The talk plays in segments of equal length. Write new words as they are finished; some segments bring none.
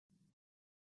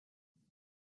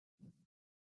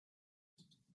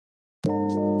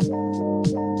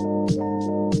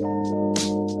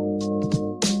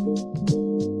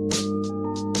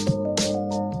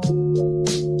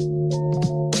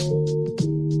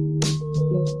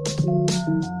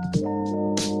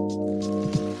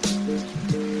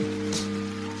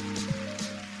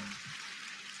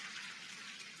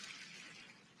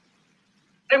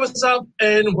What's up,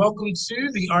 and welcome to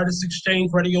the Artist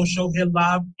Exchange Radio Show here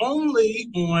live only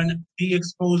on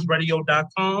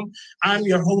theexposedradio.com. I'm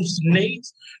your host, Nate.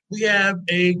 We have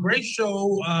a great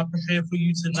show prepared for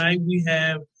you tonight. We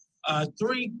have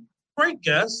three great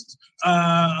guests.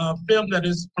 A film that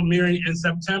is premiering in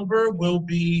September will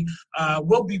be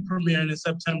premiering in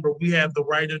September. We have the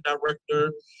writer,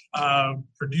 director,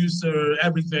 producer,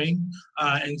 everything,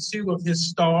 and two of his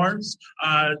stars.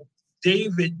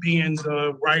 David being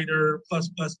the writer,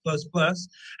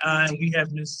 and we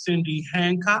have Miss Cindy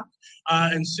Hancock,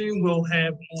 and soon we'll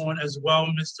have on as well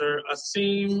Mr.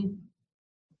 Asim.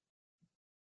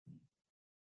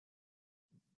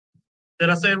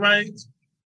 Did I say it right?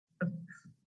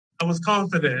 I was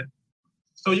confident.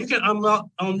 So you can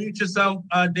unmute yourself,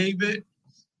 David.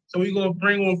 So we're going to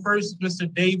bring on first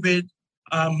Mr. David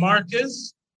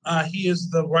Marcus. He is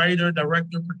the writer,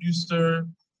 director, producer,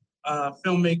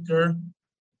 filmmaker.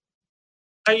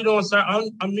 How you doing, sir?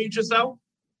 Unmute yourself.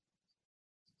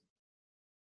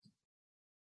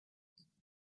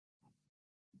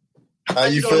 How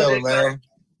you feeling, man?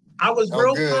 I was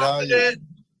real confident.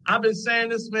 I've been saying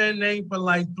this man's name for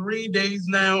like 3 days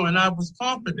now, and I was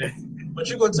confident. But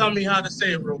you're gonna tell me how to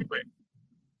say it real quick.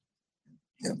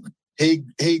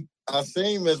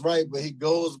 Asim is right, but he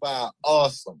goes by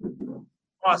awesome.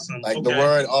 Awesome. Like the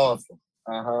word awesome.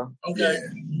 Okay.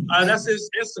 Yeah. That's his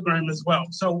Instagram as well.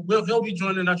 So he'll be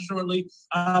joining us shortly.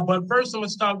 But first, I'm gonna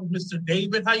start with Mr.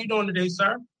 David. How you doing today,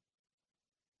 sir?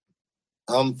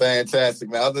 I'm fantastic,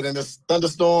 man. Other than this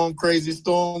thunderstorm, crazy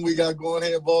storm we got going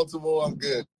here in Baltimore, I'm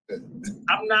good.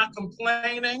 I'm not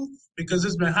complaining because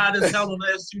it's been hot as hell the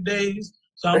last 2 days.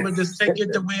 So I'm gonna just take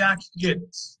it the way I can get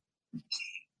it.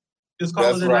 Just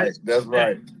call it a night. That's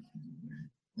right.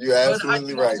 You're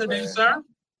absolutely right, today, man. Sir?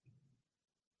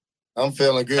 I'm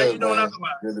feeling good, How you doing man.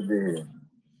 Otherwise? Good to be here.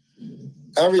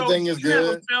 Everything is good. You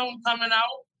have a film coming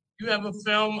out. You have a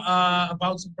film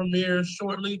about to premiere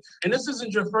shortly. And this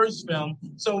isn't your first film.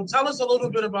 So tell us a little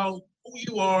bit about who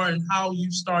you are and how you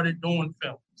started doing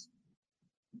films.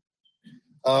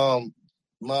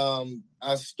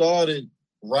 I started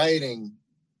writing,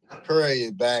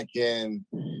 period, back in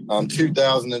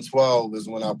 2012 is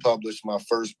when I published my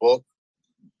first book.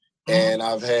 And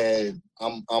I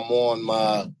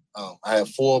have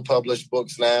 4 published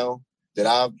books now that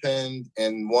I've penned,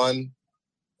 and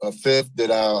a fifth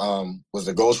that I was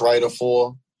a ghostwriter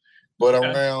for. But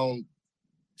around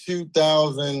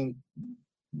 2000,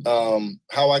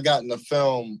 how I got in the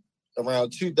film,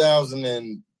 around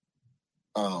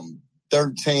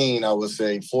 2013, I would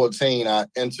say, 14, I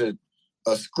entered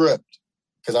a script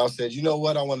because I said, you know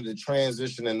what, I wanted to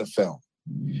transition in the film.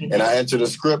 And I entered a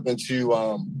script into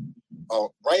a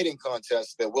writing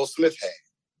contest that Will Smith had.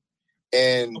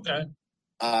 And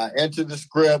I entered the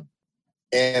script,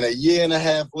 and a year and a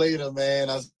half later, man,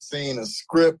 I seen a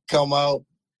script come out,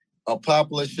 a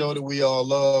popular show that we all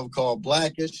love called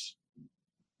Blackish,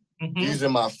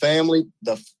 using my family,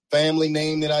 the family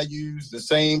name that I use, the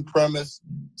same premise,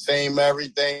 same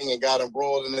everything, and got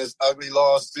embroiled in this ugly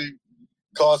lawsuit.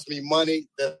 Cost me money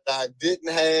that I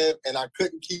didn't have, and I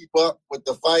couldn't keep up with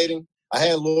the fighting. I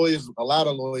had lawyers, a lot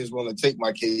of lawyers willing to take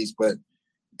my case, but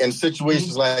in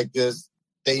situations like this,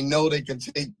 they know they can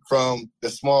take from the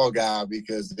small guy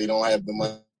because they don't have the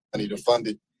money to fund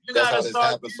it. That's how this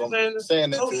happens. So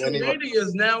social media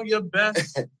is now your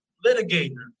best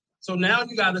litigator. So now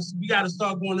we gotta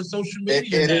start going to social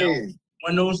media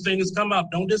when those things come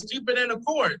up. Don't just keep it in the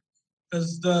court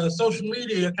because the social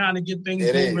media kind of get things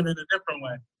moving in a different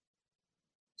way.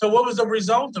 So what was the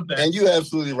result of that? And you're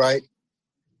absolutely right.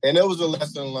 And it was a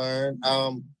lesson learned.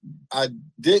 I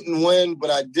didn't win, but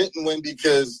I didn't win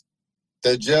because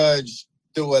the judge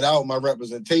threw it out. My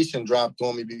representation dropped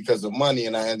on me because of money,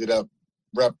 and I ended up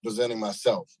representing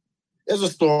myself. It's a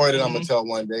story that I'm going to tell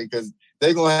one day because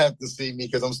they're going to have to see me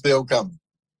because I'm still coming.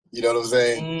 You know what I'm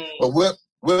saying? But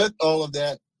with all of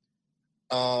that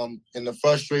and the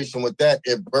frustration with that,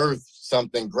 it birthed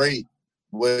something great,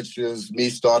 which is me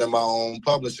starting my own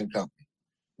publishing company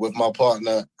with my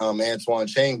partner, Antoine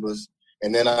Chambers.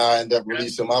 And then I ended up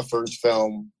releasing my first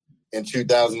film in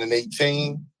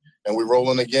 2018. And we're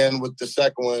rolling again with the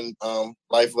second one,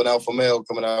 Life of an Alpha Male,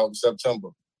 coming out in September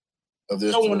of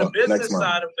this year. So on the business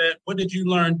side of that, what did you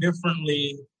learn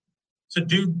differently to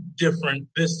do different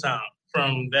this time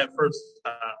from that first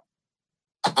time?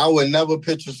 I would never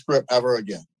pitch a script ever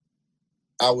again.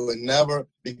 I would never,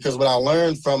 because what I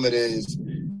learned from it is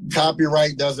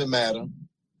copyright doesn't matter.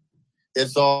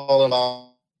 It's all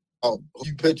about who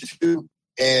you pitch it to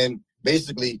and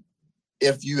basically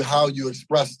how you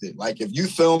expressed it. Like if you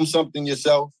film something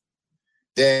yourself,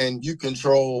 then you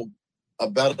control a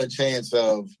better chance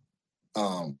of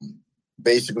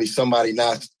basically somebody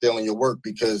not stealing your work,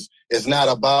 because it's not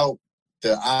about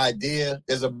the idea,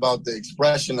 it's about the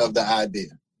expression of the idea.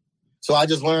 So I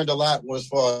just learned a lot as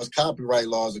far as copyright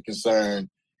laws are concerned.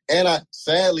 And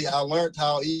sadly, I learned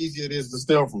how easy it is to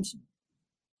steal from someone.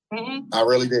 Mm-hmm. I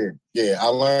really did. Yeah, I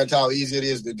learned how easy it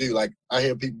is to do. Like, I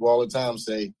hear people all the time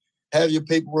say, have your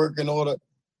paperwork in order.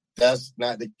 That's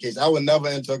not the case. I would never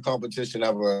enter a competition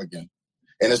ever again.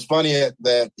 And it's funny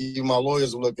that even my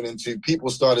lawyers were looking into, people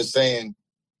started saying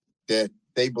that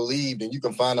they believed, and you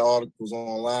can find the articles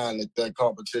online, that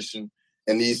competition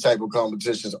and these type of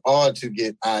competitions are to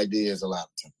get ideas a lot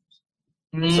of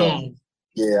times. So,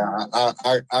 yeah,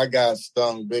 I got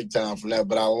stung big time from that,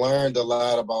 but I learned a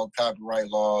lot about copyright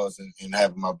laws and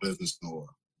having my business in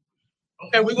order.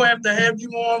 Okay, we're going to have you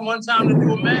on one time to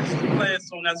do a master class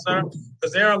on that, sir,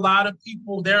 because there are a lot of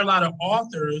people, there are a lot of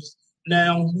authors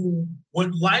now who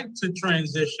would like to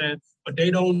transition, but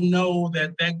they don't know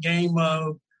that game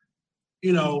of,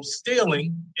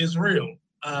 stealing is real,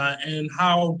 and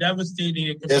how devastating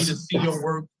it can be to see your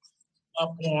work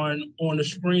up on the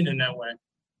screen in that way.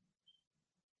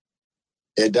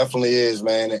 It definitely is,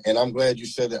 man. And I'm glad you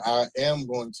said that. I am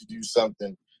going to do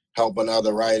something helping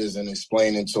other writers and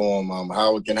explaining to them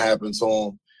how it can happen to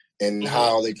them and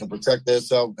how they can protect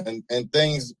themselves and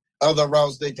things, other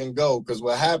routes they can go. Because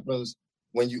what happens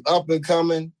when you up and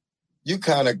coming, you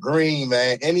kind of green,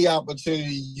 man. Any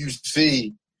opportunity you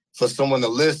see for someone to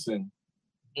listen,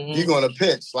 you're going to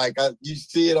pitch. Like you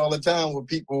see it all the time with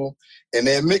people and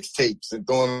their mixtapes and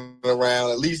throwing it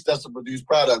around. At least that's a produced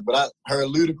product. But I heard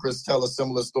Ludacris tell a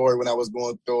similar story when I was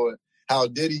going through it, how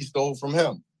Diddy stole from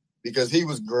him because he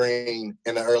was green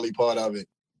in the early part of it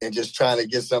and just trying to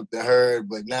get something heard,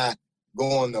 but not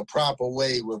going the proper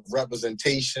way with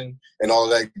representation and all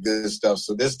that good stuff.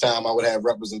 So this time I would have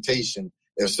representation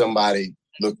if somebody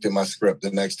looked at my script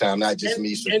the next time, not just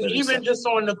me. And even just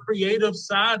on the creative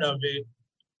side of it,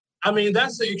 I mean,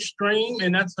 that's an extreme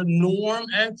and that's a norm,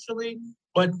 actually.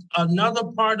 But another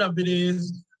part of it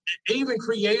is, even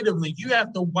creatively, you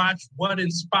have to watch what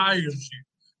inspires you,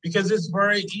 because it's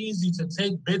very easy to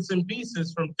take bits and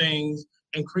pieces from things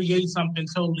and create something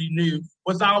totally new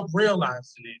without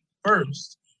realizing it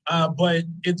first. But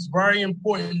it's very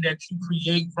important that you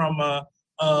create from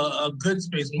a good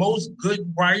space. Most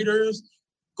good writers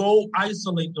go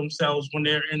isolate themselves when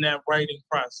they're in that writing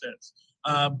process.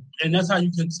 And that's how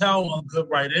you can tell a good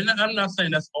writer. And I'm not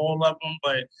saying that's all of them,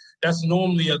 but that's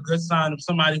normally a good sign of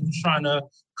somebody who's trying to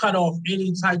cut off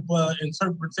any type of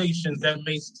interpretations that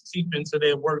may seep into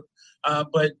their work.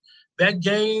 But that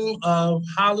game of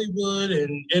Hollywood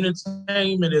and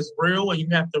entertainment is real, and you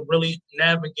have to really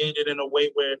navigate it in a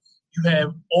way where you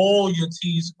have all your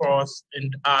T's crossed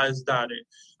and I's dotted.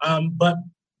 But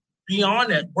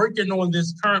beyond that, working on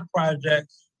this current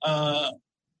project,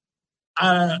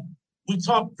 we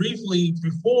talked briefly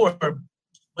before,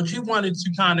 but you wanted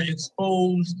to kind of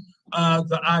expose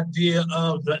the idea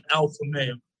of the alpha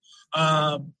male.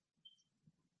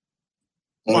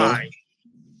 Why?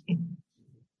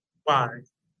 Why?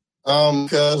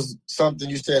 Because something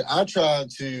you said, I tried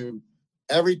to,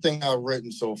 everything I've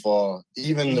written so far,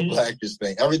 even the Blackish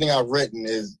thing, everything I've written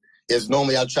is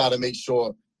normally I try to make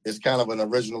sure it's kind of an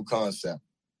original concept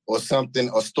or something,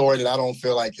 a story that I don't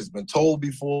feel like has been told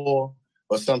before,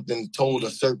 or something told a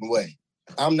certain way.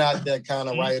 I'm not that kind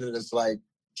of writer that's like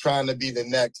trying to be the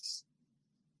next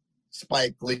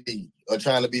Spike Lee or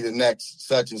trying to be the next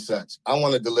such and such. I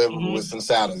want to deliver what's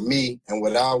inside of me and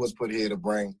what I was put here to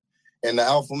bring. And the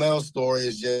alpha male story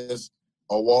is just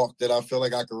a walk that I feel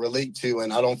like I can relate to,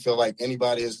 and I don't feel like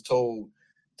anybody has told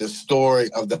the story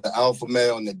of the alpha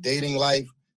male and the dating life,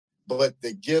 but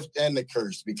the gift and the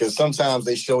curse, because sometimes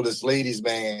they show this ladies'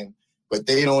 man, but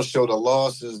they don't show the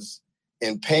losses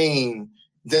and pain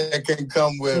that can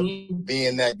come with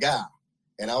being that guy.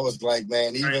 And I was like,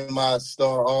 man, even my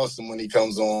star Awesome, when he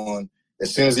comes on,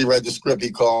 as soon as he read the script,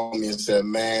 he called me and said,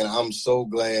 man, I'm so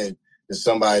glad that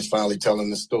somebody's finally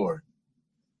telling the story.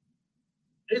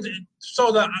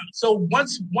 So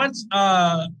once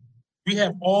we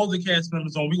have all the cast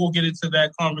members on, we will get into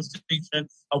that conversation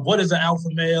of what is an alpha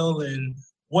male and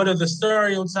what are the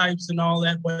stereotypes and all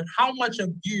that. But how much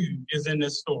of you is in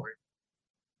this story?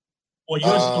 Or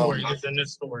your story is in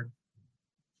this story?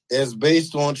 It's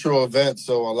based on true events,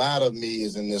 so a lot of me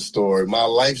is in this story. My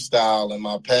lifestyle and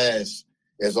my past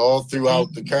is all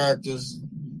throughout the characters,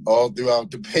 all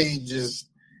throughout the pages,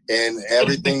 and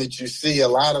everything that you see. A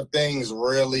lot of things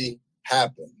really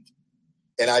happened,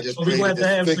 and I just we had to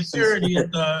have security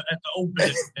at the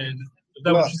opening. And is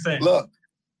that what you're saying? Look,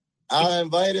 I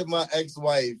invited my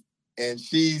ex-wife, and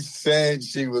she said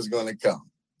she was going to come.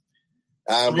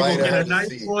 I We're going to invited get her a to nice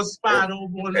see little spot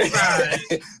over on the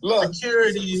side. Look,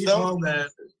 security, all that.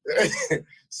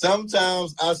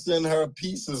 Sometimes I send her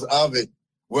pieces of it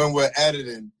when we're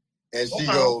editing, and she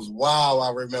goes, "Wow,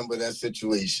 I remember that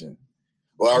situation."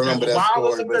 Well, I remember that story.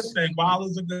 Wow is a good thing. Wow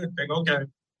is a good thing.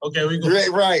 Okay, we go.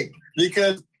 Right.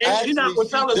 Because you're not going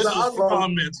to tell us the other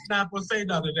comments. You're not going to say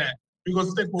none of that. We're going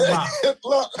to stick with wow.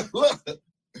 Look.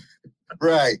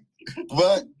 Right.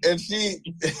 But, and she,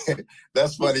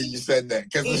 that's funny you said that,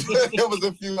 because there was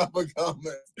a few other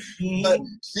comments. Mm-hmm. But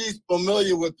she's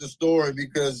familiar with the story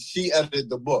because she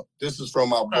edited the book. This is from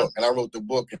my book, and I wrote the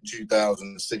book in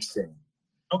 2016.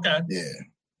 Okay. Yeah.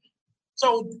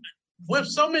 So, with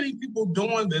so many people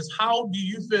doing this, how do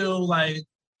you feel like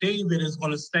David is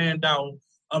going to stand out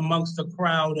amongst the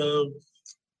crowd of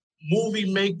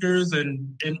movie makers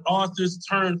and authors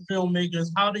turned filmmakers?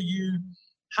 How do you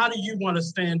want to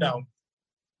stand out?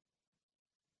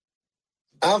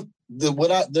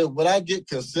 What I get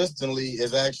consistently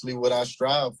is actually what I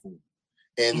strive for,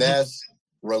 and that's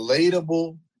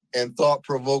relatable and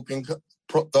thought-provoking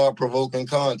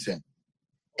content.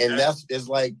 And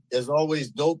it's always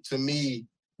dope to me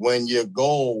when your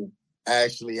goal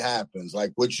actually happens,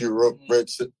 like what you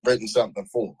written something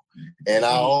for. And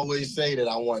I always say that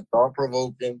I want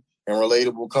thought-provoking and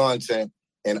relatable content.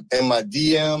 And in my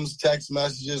DMs, text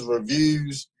messages,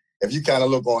 reviews, if you kind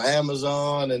of look on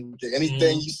Amazon and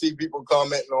anything you see people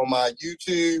commenting on my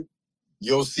YouTube,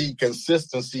 you'll see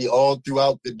consistency all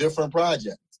throughout the different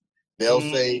projects. They'll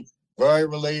say very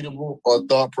relatable or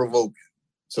thought-provoking.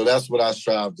 So that's what I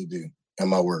strive to do in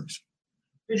my works.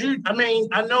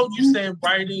 I know you said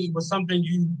writing was something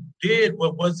you did,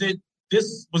 but was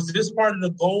this part of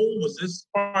the goal? Was this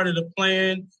part of the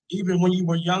plan even when you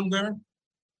were younger?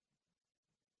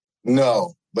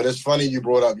 No, but it's funny you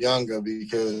brought up younger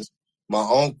because my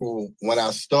uncle, when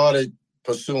I started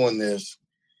pursuing this,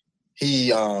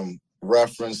 he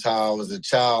referenced how I was a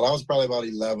child. I was probably about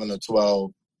 11 or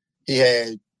 12. He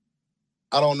had,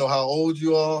 I don't know how old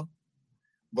you are,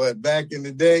 but back in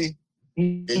the day,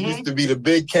 it used to be the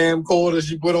big camcorders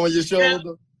you put on your shoulder.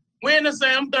 Yeah. We're in the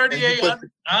same 38. I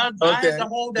had to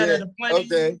hold that at a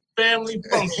plenty family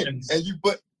functions. And you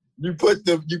put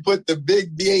the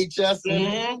big VHS in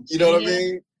it, you know what I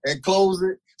mean? And close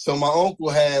it. So my uncle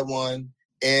had one,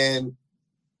 and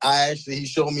he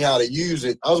showed me how to use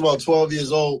it. I was about 12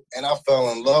 years old, and I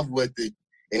fell in love with it.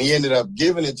 And he ended up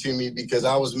giving it to me because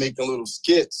I was making little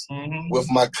skits with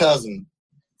my cousin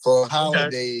for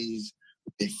holidays.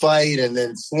 They fight and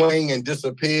then swing and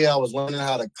disappear. I was learning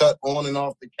how to cut on and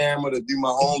off the camera to do my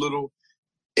own little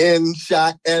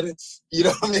in-shot edits. You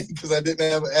know what I mean? Because I didn't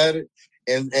have an edit.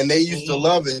 And they used to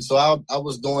love it. So I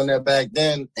was doing that back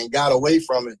then and got away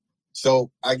from it. So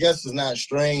I guess it's not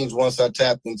strange once I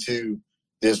tapped into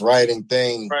this writing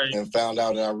thing and found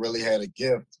out that I really had a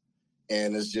gift.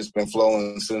 And it's just been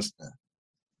flowing since then.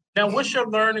 Now, what's your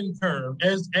learning curve?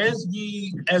 As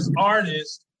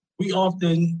artists, we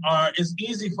often it's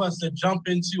easy for us to jump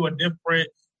into a different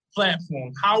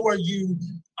platform. How are you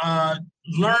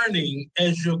learning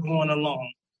as you're going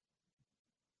along?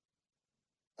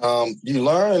 You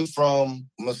learn from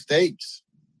mistakes.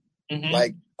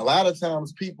 Like a lot of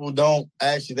times people they'll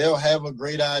have a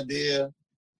great idea,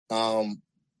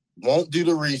 won't do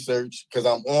the research because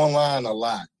I'm online a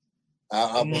lot.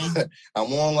 I'm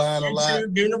online a lot.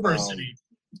 YouTube University.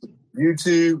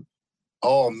 YouTube.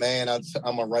 Oh man, I'm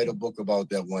gonna write a book about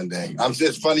that one day.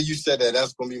 It's funny you said that.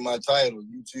 That's gonna be my title,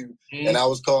 YouTube. And I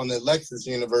was calling it Lexus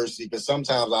University because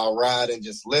sometimes I'll ride and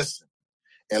just listen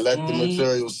and let the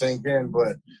material sink in.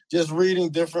 But just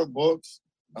reading different books.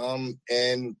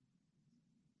 And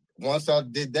once I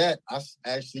did that, I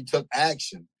actually took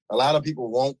action. A lot of people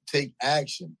won't take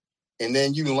action. And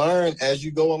then you learn as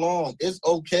you go along. It's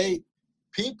okay.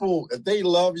 People, if they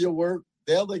love your work,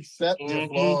 they'll accept your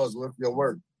flaws with your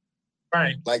work.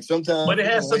 Right. Like sometimes, but it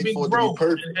has to be growth.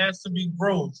 It has to be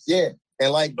growth. Yeah,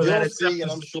 and like you'll see,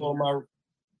 and I'm sure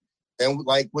and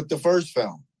like with the first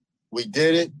film, we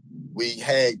did it. We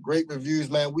had great reviews,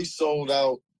 man. We sold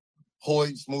out.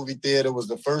 Hoyt's Movie Theater was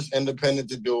the first independent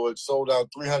to do it. Sold out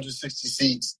 360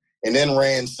 seats, and then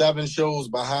ran 7 shows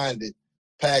behind it,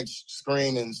 packed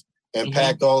screenings, and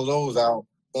packed all those out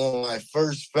on my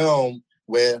first film.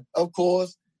 Where, of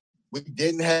course, we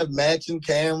didn't have matching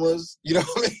cameras. You know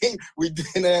what I mean? We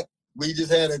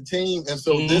just had a team. And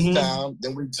so this time,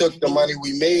 then we took the money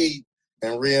we made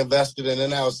and reinvested it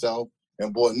in ourselves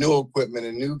and bought new equipment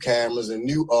and new cameras and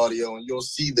new audio. And you'll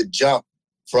see the jump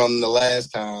from the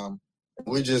last time.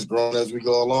 We're just growing as we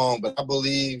go along. But I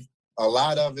believe a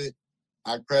lot of it,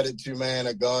 I credit to, man,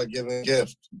 a God-given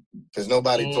gift because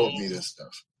nobody taught me this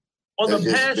stuff. Or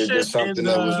the passion it's just something and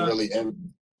that was really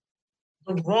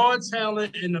the raw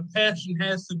talent and the passion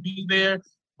has to be there.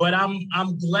 But I'm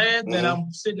glad that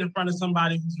I'm sitting in front of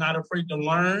somebody who's not afraid to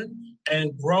learn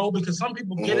and grow, because some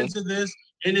people get into this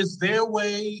and it's their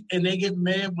way and they get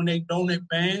mad when they don't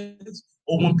advance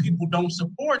or when people don't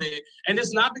support it. And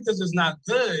it's not because it's not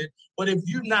good, but if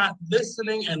you're not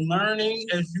listening and learning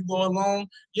as you go along,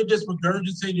 you're just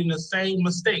regurgitating the same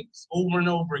mistakes over and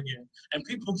over again. And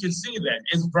people can see that.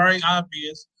 It's very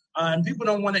obvious, and people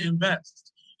don't want to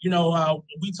invest.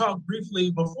 We talked briefly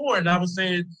before, and I was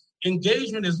saying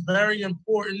engagement is very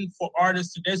important for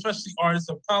artists today, especially artists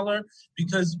of color,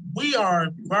 because we are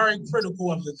very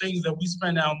critical of the things that we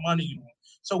spend our money on.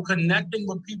 So connecting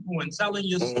with people and telling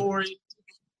your story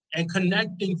and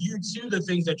connecting you to the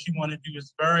things that you want to do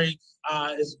is very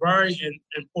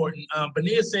important.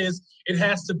 Benia says it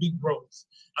has to be growth.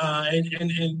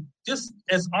 And just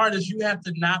as artists, you have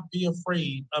to not be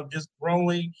afraid of just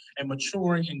growing and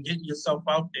maturing and getting yourself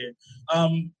out there.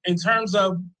 In terms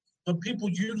of the people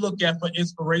you look at for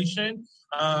inspiration,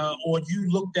 or you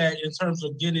looked at in terms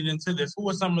of getting into this, who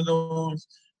are some of those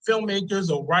filmmakers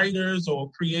or writers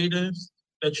or creatives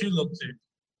that you look to?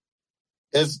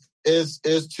 It's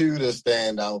two that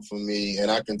stand out for me, and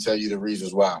I can tell you the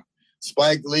reasons why.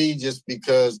 Spike Lee, just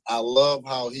because I love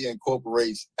how he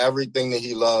incorporates everything that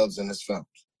he loves in his films,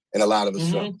 in a lot of his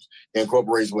films. He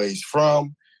incorporates where he's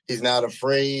from. He's not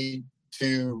afraid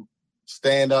to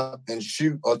stand up and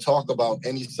shoot or talk about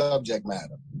any subject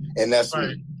matter. And that's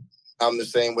me. I'm the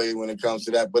same way when it comes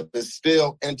to that, but it's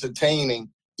still entertaining,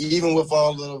 even with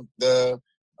all of the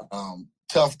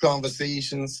tough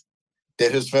conversations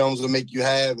that his films will make you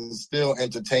have. It's still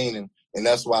entertaining. And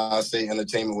that's why I say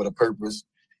entertainment with a purpose.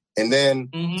 And then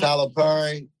Tyler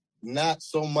Perry, not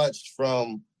so much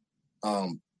from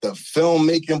the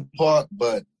filmmaking part,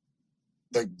 but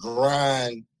the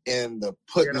grind and the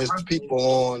putting his people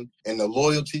on and the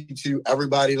loyalty to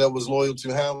everybody that was loyal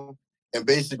to him, and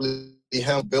basically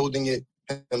him building it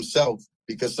himself.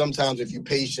 Because sometimes if you're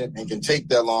patient and can take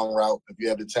that long route, if you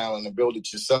have the talent to build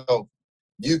it yourself,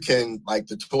 you can, like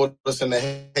the tortoise in the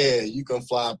head, you can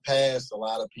fly past a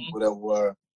lot of people that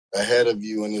were ahead of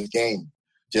you in this game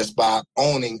just by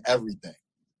owning everything.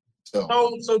 So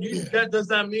that does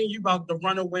that mean you about to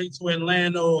run away to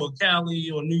Atlanta or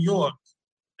Cali or New York?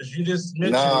 As you just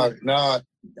mentioned. Nah.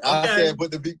 I said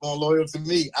put the people on loyal to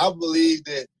me. I believe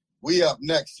that we up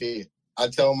next here. I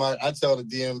tell the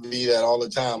DMV that all the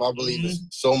time. I believe there's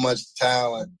so much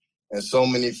talent and so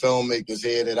many filmmakers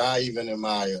here that I even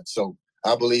admire. So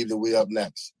I believe that we up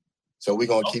next. So we're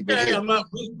going to keep it here.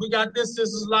 We got this. This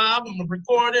is live. I'm going to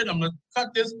record it. I'm going to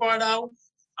cut this part out.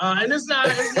 And it's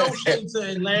no shade to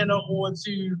Atlanta or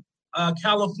to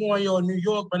California or New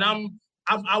York, but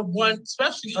I want,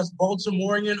 especially us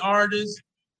Baltimorean artists,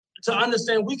 to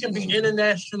understand we can be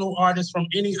international artists from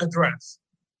any address.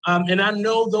 And I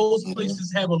know those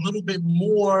places have a little bit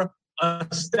more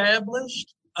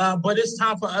established, but it's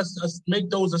time for us to make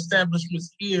those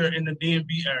establishments here in the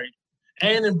DMV area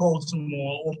and in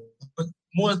Baltimore, or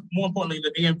more importantly,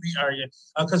 the DMV area,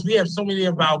 because we have so many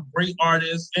of our great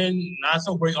artists and not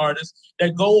so great artists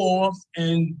that go off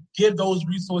and give those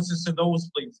resources to those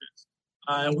places.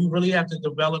 And we really have to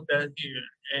develop that here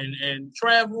and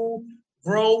travel,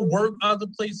 grow, work other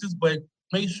places, but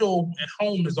make sure at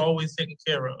home is always taken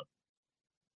care of.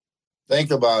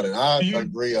 Think about it. I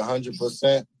agree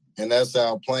 100%, and that's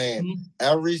our plan.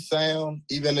 Every sound,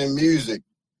 even in music,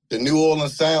 the New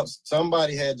Orleans sound,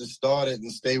 somebody had to start it and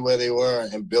stay where they were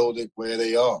and build it where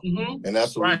they are. And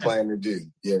that's what we plan to do.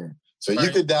 Yeah. So you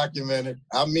could document it.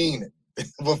 I mean it.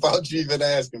 Without you even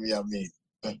asking me, I mean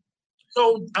it.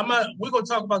 So we're going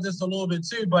to talk about this a little bit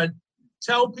too, but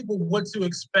tell people what to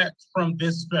expect from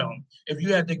this film. If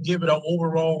you had to give it an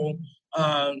overall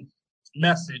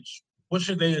message, what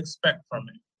should they expect from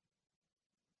it?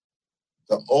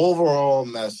 The overall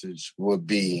message would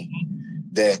be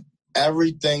that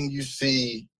everything you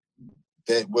see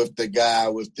that with the guy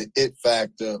with the it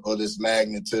factor or this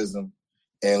magnetism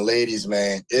and ladies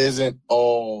man isn't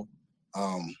all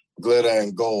glitter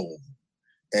and gold,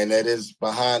 and that is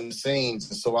behind the scenes.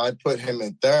 And so I put him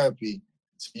in therapy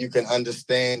so you can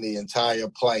understand the entire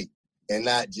plight and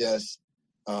not just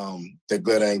the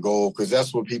glitter and gold, because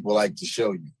that's what people like to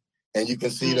show you. And you can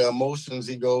see the emotions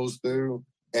he goes through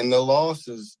and the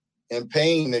losses and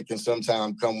pain that can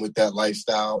sometimes come with that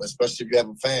lifestyle, especially if you have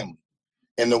a family.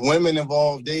 And the women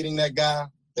involved dating that guy,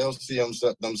 they'll see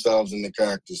themselves in the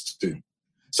characters too.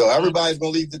 So everybody's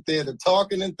going to leave the theater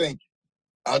talking and thinking.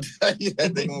 I'll tell you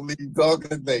that they're going to leave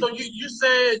talking and thinking. So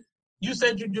you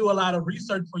said you do a lot of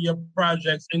research for your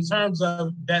projects in terms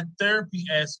of that therapy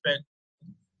aspect.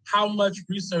 how much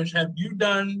research have you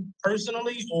done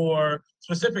personally or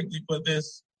specifically for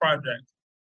this project?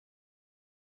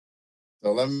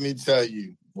 So let me tell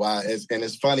you why.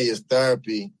 It's funny, it's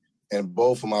therapy in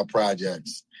both of my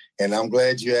projects. And I'm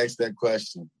glad you asked that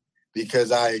question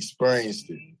because I experienced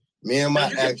it. Me and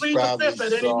my ex probably at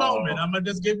any moment. I'm going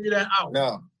to just give you that out.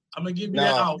 No. I'm going to give you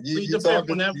that out. Plead the fifth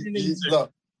whenever you need to.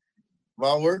 Look,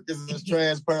 my work is as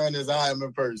transparent as I am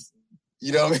in person.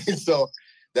 You know what I mean? So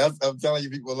I'm telling you,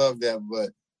 people love that.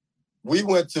 But we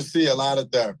went to see a lot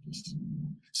of therapists.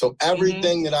 So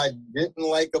everything that I didn't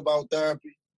like about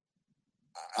therapy,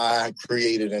 I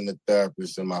created in the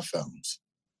therapist in my films.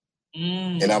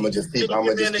 And I'm gonna just keep it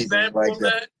like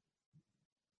that.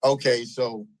 Okay,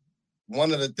 so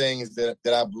one of the things that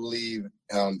I believe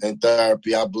in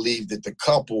therapy, I believe that the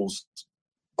couples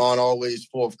aren't always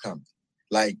forthcoming.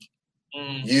 Like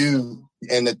you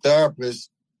and the therapist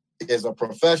is a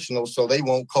professional, so they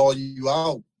won't call you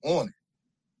out on it,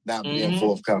 not being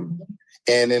forthcoming.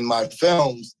 And in my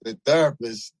films, the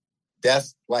therapist,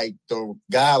 that's like the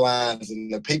guidelines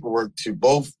and the paperwork to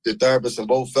both the therapists in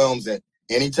both films that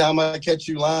anytime I catch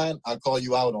you lying, I call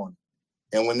you out on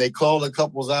it. And when they call the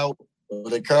couples out, or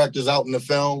the characters out in the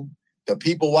film, the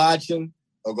people watching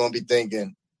are going to be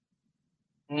thinking,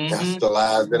 that's the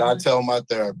lies that I tell my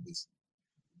therapist.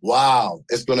 Wow.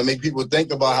 It's going to make people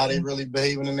think about how they really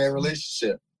behaving in their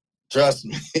relationship. Trust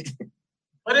me.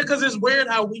 But because it's weird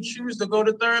how we choose to go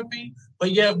to therapy,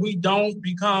 but yet we don't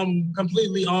become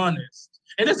completely honest.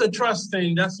 And it's a trust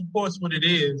thing. That's, of course, what it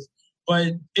is.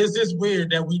 But it's just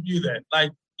weird that we do that.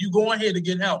 Like, you go ahead to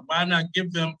get help. Why not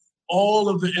give them all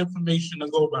of the information to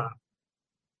go by?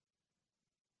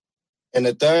 And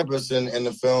the therapist in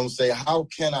the film say, how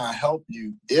can I help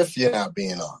you if you're not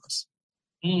being honest?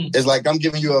 It's like I'm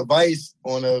giving you advice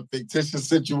on a fictitious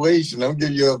situation. I'm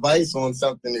giving you advice on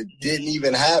something that didn't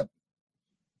even happen.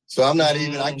 So I'm not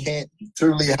even, I can't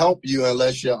truly help you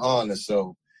unless you're honest.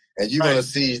 So, and you're going to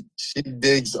see, she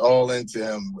digs all into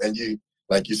him. And you,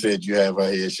 like you said, you have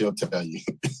her here, she'll tell you.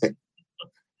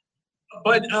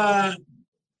 But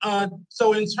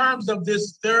so in terms of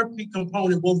this therapy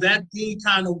component, will that be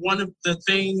kind of one of the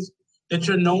things that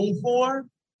you're known for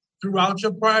throughout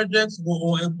your projects?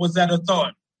 Or was that a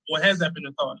thought? Or has that been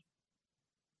a thought?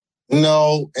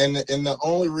 No, and the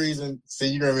only reason, see,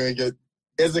 you're going to really get,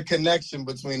 there's a connection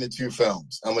between the two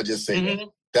films. I'm going to just say that.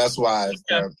 That's why it's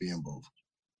therapy in both.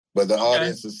 But the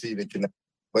audience will see the connection.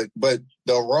 But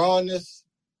the rawness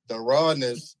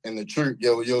and the truth,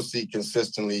 you'll see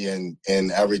consistently in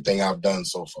everything I've done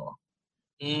so far.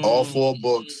 All 4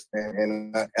 books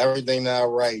and everything that I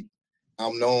write,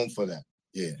 I'm known for that.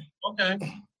 Yeah. Okay.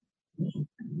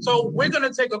 So we're going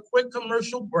to take a quick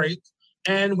commercial break,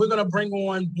 and we're going to bring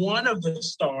on one of the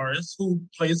stars who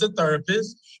plays a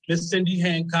therapist, Miss Cindy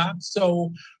Hancock.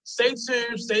 So stay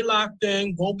tuned, stay locked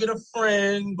in, go get a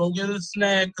friend, go get a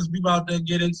snack, because we're about to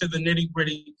get into the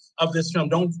nitty-gritty of this film.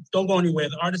 Don't go anywhere.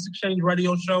 The Artist Exchange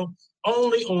Radio Show,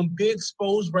 only on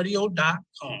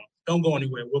BigExposedRadio.com. Don't go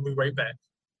anywhere. We'll be right back.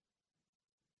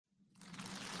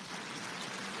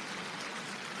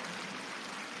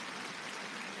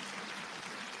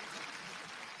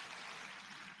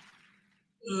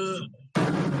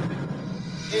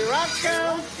 Here I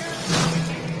come.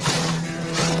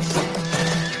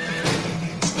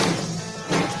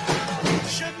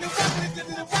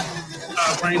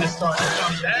 Rain is starting to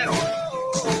come down.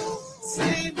 So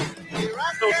Cindy,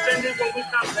 when we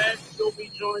come back, you'll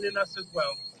be joining us as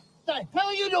well. What the hell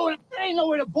are you doing? There ain't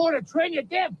nowhere to board a train, you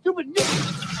damn stupid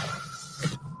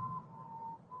nigga.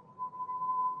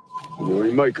 Well,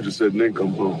 he might could have said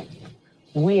nincompoop.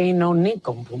 We ain't no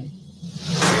nincompoop.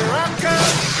 Here I come.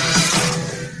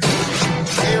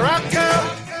 Here I come.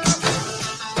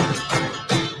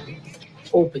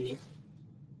 Open it.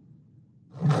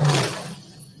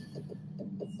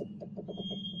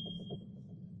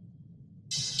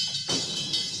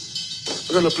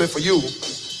 We're gonna play for you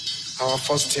our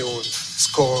first tune. It's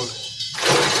called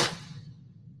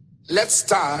Let's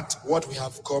Start What We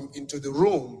Have Come Into the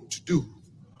Room to Do.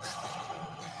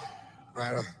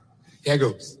 Right, here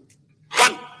goes.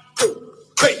 1, 2,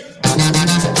 3.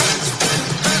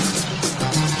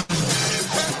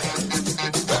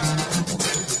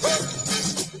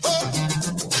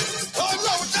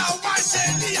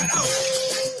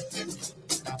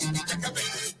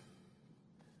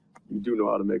 You do know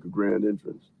how to make a grand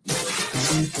entrance.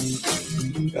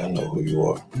 I know who you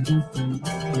are.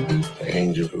 The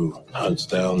angel who hunts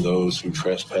down those who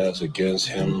trespass against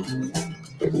him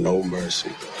with no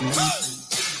mercy.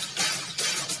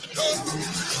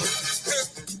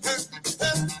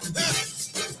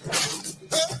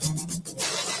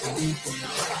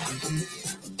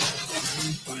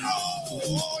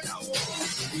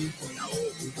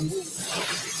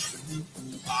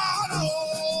 You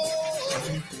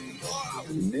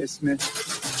miss me?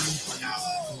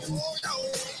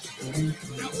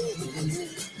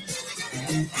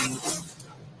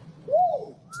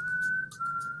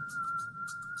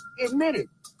 Admit it.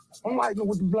 I'm like it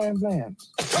with the blam blams.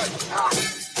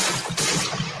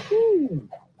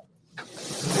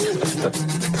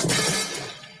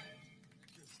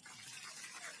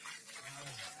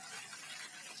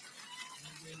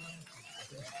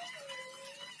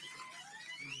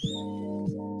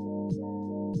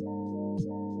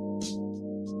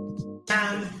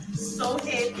 I'm so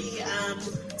happy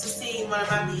to see one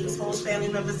of my Be Exposed family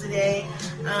members today.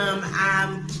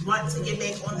 I want to get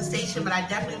back on the station, but I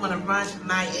definitely want to run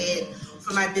my ad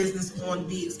for my business on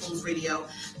Be Exposed Radio.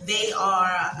 They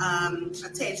are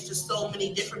attached to so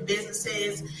many different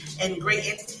businesses and great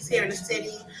entities here in the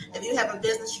city. If you have a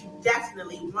business, you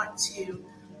definitely want to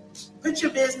put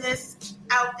your business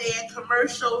out there,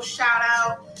 commercial, shout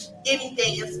out,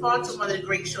 anything, and sponsor one of the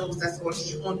great shows that's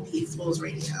on Be Exposed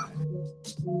Radio.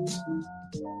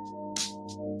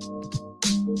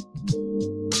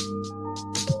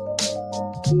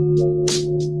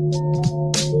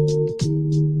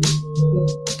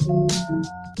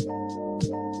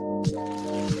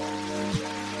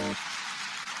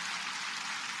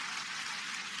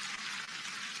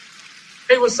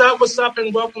 Hey, what's up? What's up?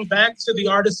 And welcome back to the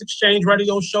Artist Exchange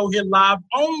Radio Show here live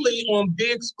only on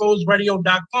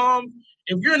BeExposedRadio.com.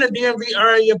 If you're in the DMV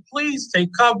area, please take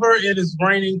cover. It is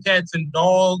raining cats and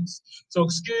dogs. So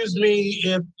excuse me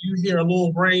if you hear a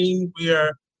little rain. We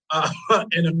are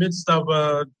in the midst of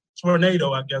a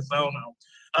tornado, I guess. I don't know.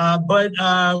 But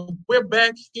we're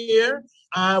back here.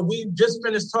 We just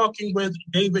finished talking with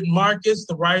David Marcus,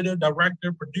 the writer,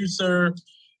 director, producer,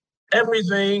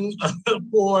 everything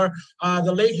for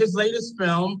his latest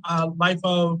film, Life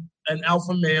of an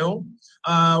Alpha Male.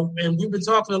 And we've been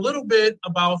talking a little bit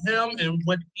about him and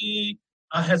what he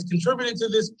has contributed to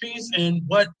this piece and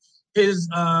what his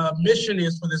mission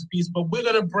is for this piece. But we're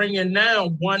going to bring in now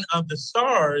one of the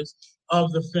stars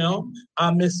of the film,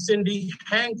 Miss Cindy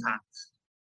Hancock.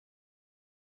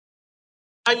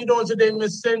 How you doing today,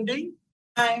 Miss Cindy?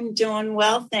 I'm doing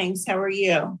well, thanks. How are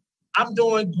you? I'm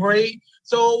doing great.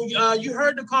 So you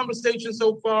heard the conversation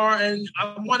so far, and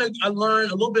I want to learn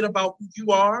a little bit about who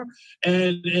you are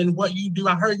and what you do.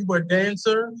 I heard you were a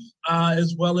dancer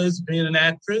as well as being an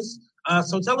actress.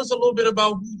 So tell us a little bit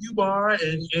about who you are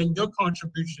and your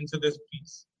contribution to this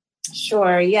piece.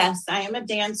 Sure. Yes, I am a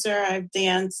dancer. I've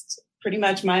danced pretty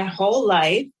much my whole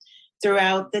life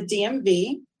throughout the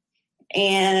DMV.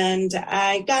 And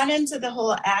I got into the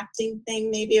whole acting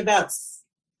thing maybe about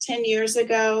 10 years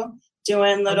ago,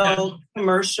 doing little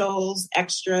commercials,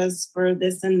 extras for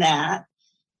this and that,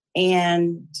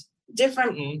 and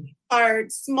different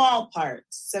parts, small parts.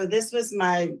 So this was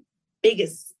my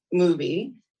biggest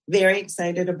movie. Very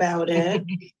excited about it.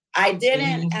 I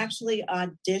didn't actually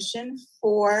audition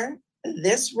for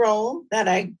this role that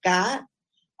I got,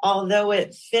 although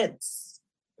it fits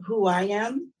who I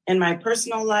am in my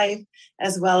personal life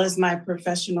as well as my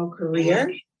professional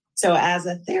career. So as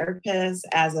a therapist,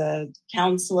 as a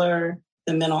counselor,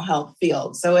 the mental health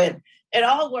field. So it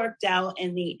all worked out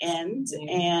in the end.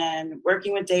 And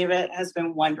working with David has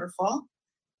been wonderful.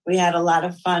 We had a lot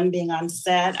of fun being on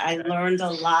set. I learned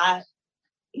a lot,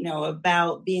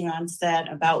 about being on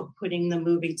set, about putting the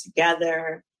movie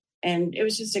together. And it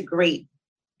was just a great,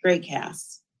 great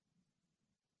cast.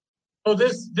 So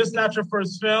this not your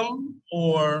first film,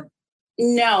 or?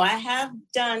 No, I have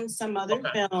done some other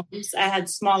films. I had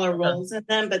smaller roles in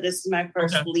them, but this is my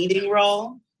first leading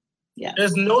role. Yeah.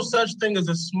 There's no such thing as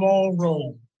a small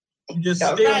role. You just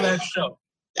stay on that show.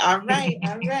 All right.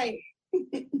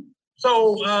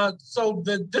 So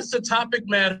this is the topic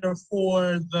matter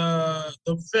for the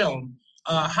film.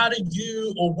 How did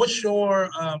you, or what's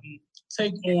your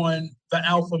take on the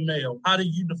alpha male? How do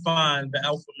you define the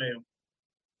alpha male?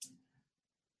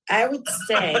 I would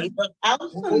say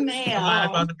alpha male. I'm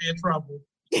about to be in trouble.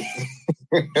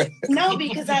 No,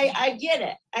 because I get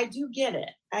it. I do get it.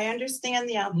 I understand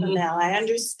the alpha male. I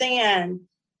understand,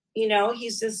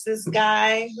 he's just this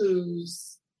guy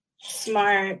who's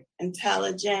smart,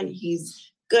 intelligent.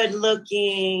 He's good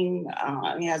looking.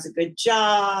 He has a good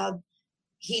job.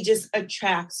 He just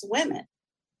attracts women.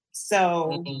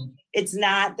 So it's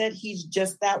not that he's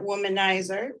just that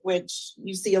womanizer, which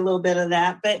you see a little bit of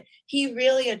that, but he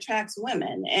really attracts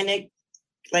women. And it,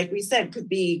 like we said, could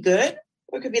be good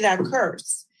or it could be that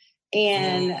curse.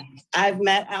 And I've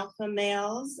met alpha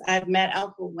males. I've met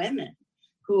alpha women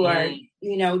who are,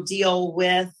 deal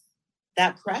with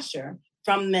that pressure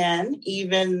from men,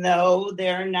 even though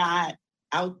they're not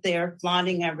out there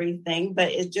flaunting everything,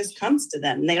 but it just comes to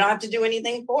them. They don't have to do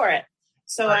anything for it.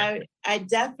 So I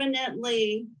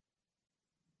definitely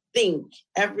think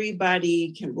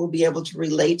everybody will be able to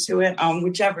relate to it on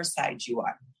whichever side you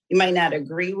are. You might not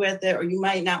agree with it, or you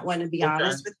might not want to be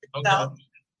honest with yourself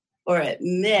or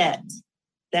admit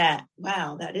that,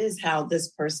 wow, that is how this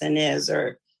person is,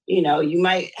 or, you know, you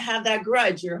might have that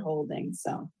grudge you're holding.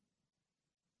 So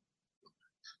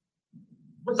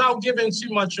without giving too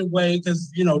much away,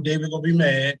 because, you know, David will be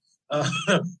mad,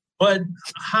 but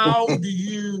how do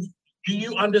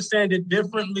you understand it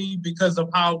differently because of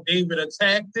how David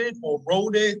attacked it or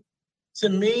wrote it to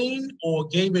mean or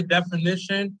gave it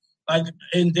definition? Like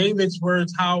in David's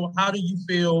words, how do you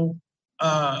feel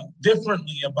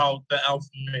differently about the alpha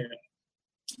male?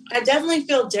 I definitely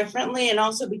feel differently, and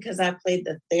also because I played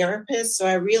the therapist, so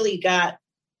I really got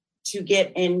to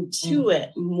get into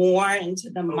it more, into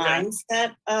the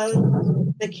mindset of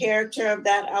the character of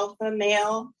that alpha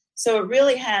male. So it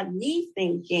really had me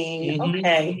thinking,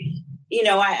 okay, you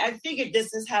know, I figured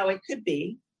this is how it could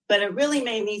be, but it really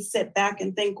made me sit back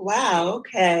and think, wow,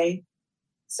 okay,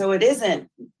 so it isn't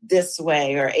this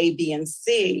way or A, B, and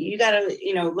C. You got to,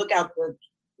 you know,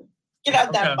 get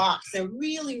out that box and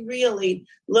really, really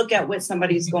look at what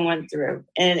somebody's going through.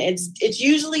 And it's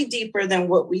usually deeper than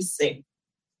what we see.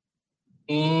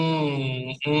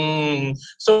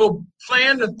 So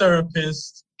playing the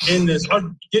therapist in this,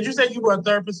 did you say you were a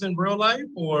therapist in real life,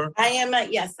 or? I am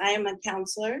a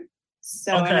counselor.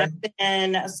 So I've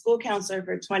been a school counselor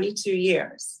for 22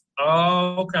 years.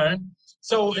 Oh, okay.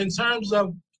 So in terms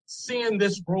of seeing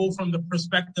this role from the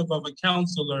perspective of a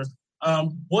counselor,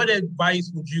 what advice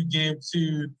would you give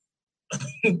to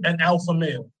an alpha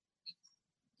male?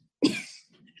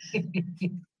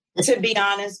 To be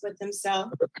honest with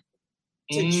himself,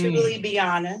 to truly be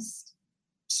honest,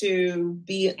 to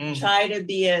be try to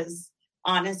be as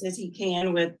honest as he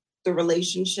can with the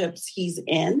relationships he's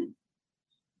in,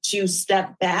 to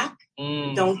step back,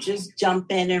 don't just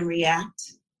jump in and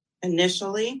react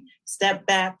initially. Step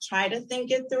back, try to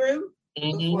think it through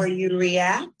before you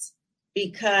react.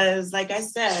 Because like I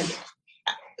said,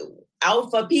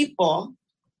 alpha people,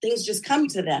 things just come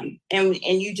to them and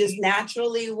you just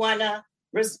naturally want to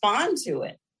respond to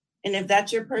it. And if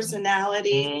that's your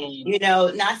personality, you know,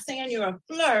 not saying you're a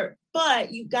flirt,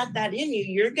 but you got that in you,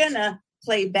 you're going to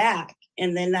play back.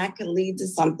 And then that could lead to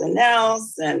something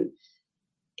else. And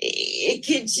it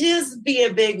could just be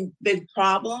a big, big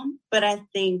problem. But I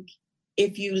think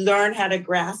if you learn how to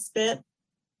grasp it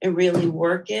and really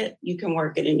work it, you can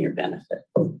work it in your benefit.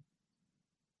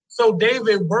 So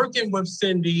David, working with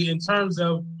Cindy in terms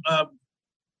of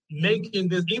making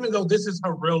this, even though this is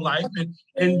her real life,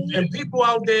 and people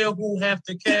out there who have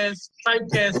to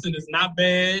typecasting is not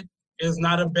bad. It's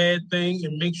not a bad thing.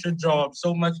 It makes your job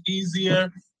so much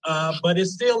easier. But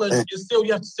it's still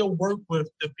you have to still work with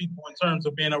the people in terms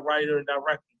of being a writer and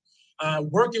director.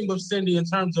 Working with Cindy in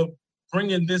terms of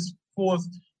bringing this forth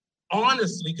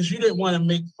honestly, because you didn't want to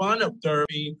make fun of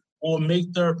therapy or make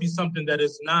therapy something that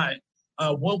it's not.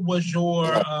 What was your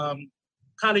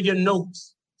kind of your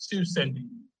notes to Cindy?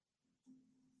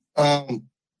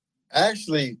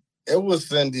 Actually, it was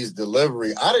Cindy's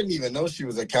delivery. I didn't even know she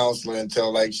was a counselor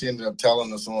until she ended up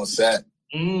telling us on set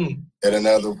at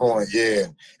another point. Yeah,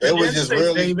 it was just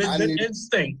really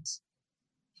instinct.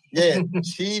 Yeah,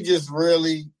 she just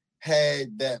really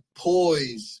had that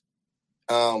poise.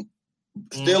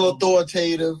 Still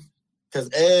authoritative, because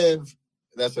Ev,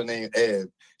 that's her name, Ev.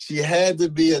 She had to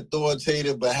be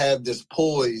authoritative, but have this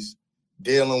poise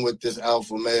dealing with this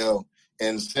alpha male.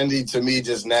 And Cindy, to me,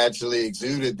 just naturally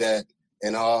exuded that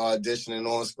in our auditioning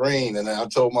on screen. And I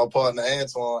told my partner,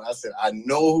 Antoine, I said, I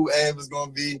know who Ev is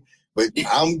going to be, but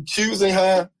I'm choosing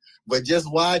her, but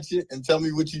just watch it and tell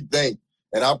me what you think.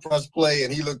 And I pressed play,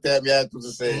 and he looked at me afterwards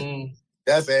and said,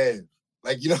 that's Ev.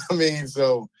 You know what I mean?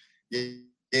 So, yeah,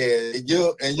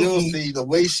 you'll see the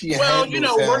way she handles him.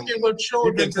 Working with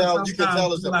children, you can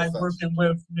tell it's like working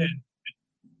with men.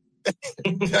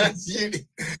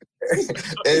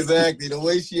 Exactly. The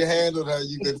way she handled her,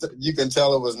 you can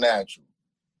tell it was natural.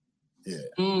 Yeah.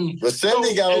 But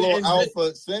Cindy got a little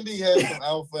alpha. Cindy had some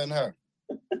alpha in her.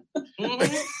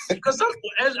 Because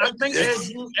I think as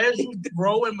you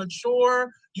grow and mature,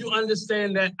 you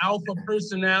understand that alpha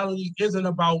personality isn't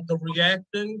about the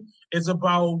reacting. It's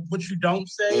about what you don't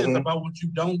say. It's about what you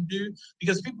don't do.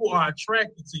 Because people are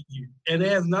attracted to you. And it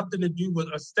has nothing to do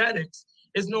with aesthetics.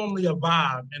 It's normally a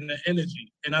vibe and the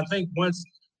energy. And I think once,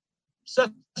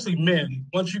 especially men,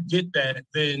 once you get that,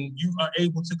 then you are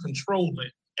able to control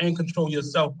it and control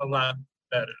yourself a lot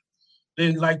better.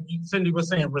 Then, like Cindy was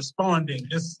saying, responding,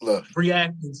 just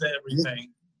reacting to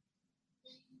everything.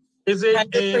 Is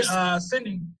it,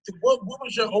 Cindy, what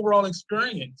was your overall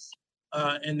experience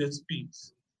in this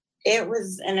piece? It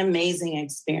was an amazing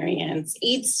experience.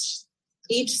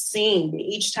 Each scene,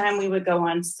 each time we would go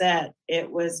on set, it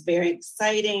was very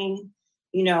exciting.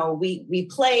 You know, we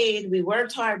played, we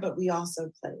worked hard, but we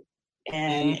also played.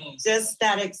 And just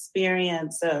that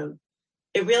experience of,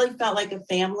 it really felt like a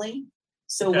family.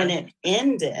 So when it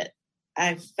ended,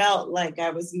 I felt like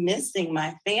I was missing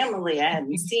my family. I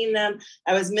hadn't seen them.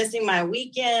 I was missing my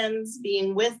weekends,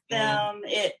 being with them.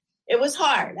 It was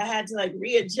hard. I had to like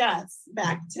readjust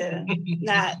back to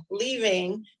not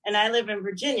leaving. And I live in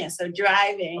Virginia, so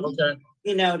driving,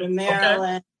 you know, to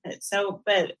Maryland. So,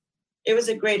 but it was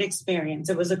a great experience.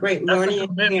 It was a great learning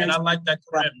experience. I like that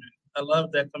commitment. I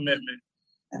love that commitment.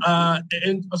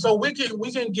 And so we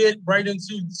can get right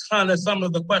into kind of some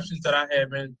of the questions that I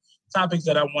have and topics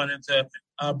that I wanted to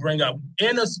bring up.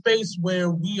 In a space where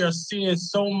we are seeing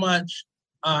so much,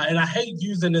 and I hate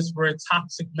using this word,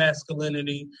 toxic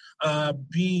masculinity,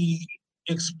 be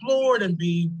explored and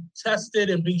be tested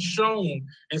and be shown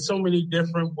in so many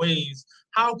different ways.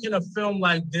 How can a film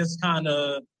like this kind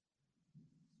of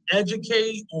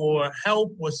educate or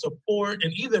help or support?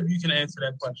 And either of you can answer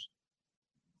that question.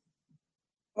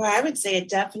 Well, I would say it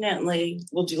definitely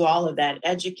will do all of that,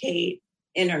 educate,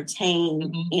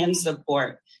 entertain, and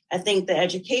support. I think the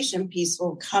education piece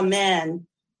will come in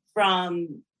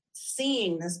from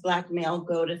seeing this Black male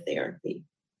go to therapy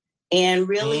and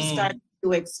really start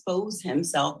to expose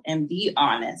himself and be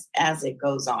honest as it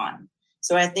goes on.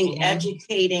 So I think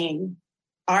educating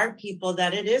our people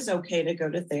that it is okay to go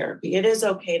to therapy. It is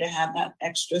okay to have that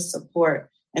extra support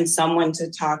and someone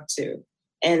to talk to,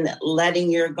 and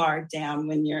letting your guard down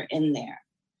when you're in there.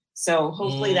 So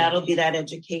hopefully that'll be that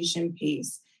education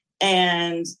piece.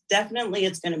 And definitely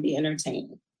it's going to be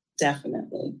entertaining.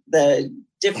 Definitely. The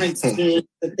different scenes,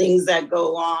 the things that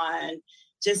go on,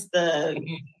 just to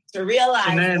realize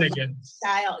shenanigans.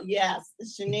 Yes, the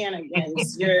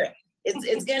shenanigans.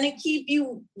 It's going to keep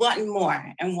you wanting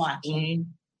more and watching.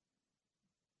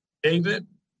 David?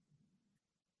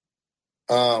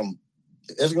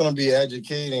 It's going to be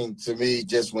educating to me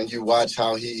just when you watch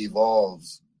how he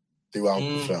evolves throughout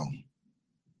the film.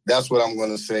 That's what I'm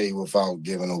going to say without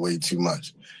giving away too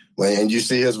much. And you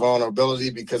see his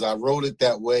vulnerability, because I wrote it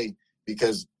that way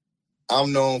because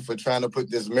I'm known for trying to put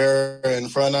this mirror in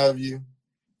front of you.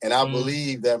 And I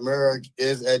believe that mirror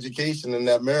is education in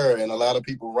that mirror, and a lot of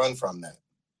people run from that.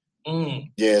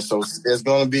 Yeah, so it's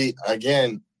going to be,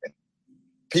 again,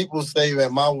 people say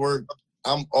that my work,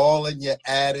 I'm all in your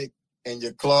attic, in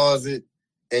your closet,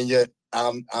 and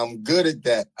I'm good at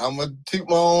that. I'm gonna toot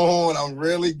my own horn. I'm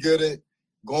really good at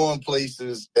going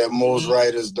places that most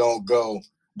writers don't go,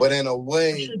 but in a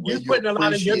way you're putting a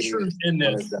lot of your truth in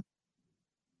this.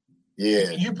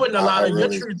 Yeah, you're putting a lot of your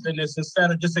truth in this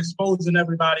instead of just exposing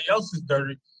everybody else's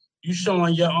dirty. You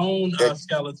showing your own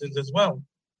skeletons as well.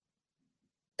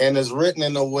 And it's written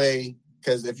in a way,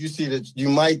 because if you see that, you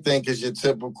might think it's your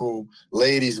typical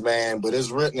ladies' man, but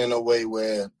it's written in a way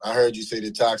where I heard you say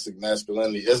the toxic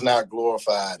masculinity is not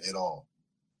glorified at all.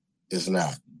 It's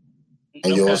not.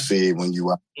 And you'll see when you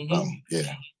watch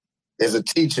yeah. It's a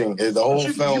teaching. The whole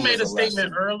film. You made a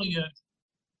statement earlier.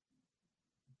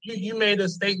 You made a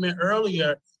statement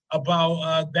earlier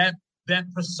about that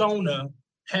persona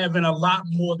having a lot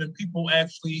more than people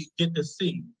actually get to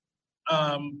see.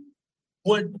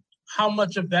 How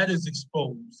much of that is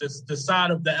exposed? It's the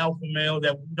side of the alpha male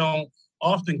that we don't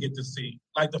often get to see,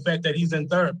 like the fact that he's in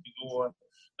therapy, or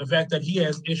the fact that he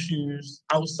has issues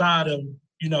outside of,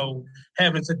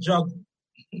 having to juggle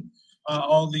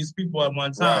all these people at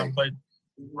one time. Right. But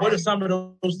what are some of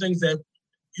those things that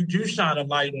you do shine a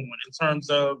light on in terms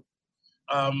of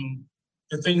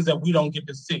the things that we don't get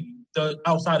to see,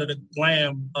 outside of the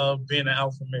glam of being an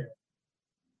alpha male?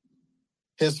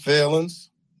 His feelings.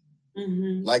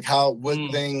 Like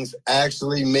what things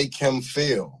actually make him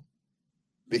feel.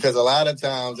 Because a lot of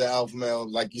times the alpha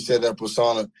male, like you said, that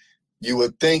persona, you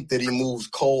would think that he moves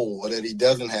cold or that he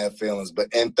doesn't have feelings.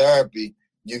 But in therapy,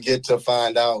 you get to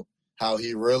find out how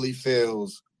he really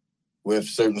feels with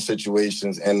certain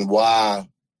situations and why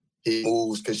he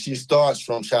moves. Because she starts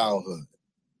from childhood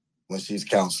when she's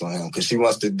counseling him, because she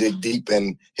wants to dig deep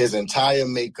in his entire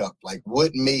makeup. Like,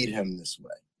 what made him this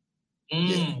way?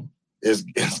 Yeah.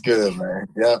 It's good, man.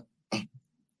 Yeah.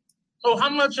 So how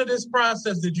much of this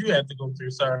process did you have to go through,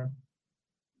 sir?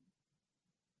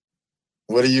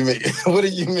 What do you mean? What do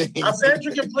you mean? I said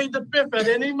you can plead the fifth at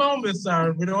any moment,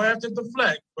 sir. We don't have to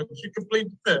deflect, but you can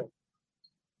plead the fifth.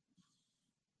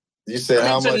 You said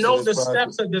how much to know the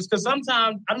steps of this, because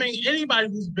sometimes, anybody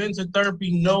who's been to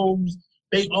therapy knows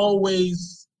they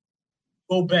always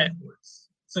go backwards,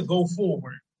 to go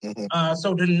forward.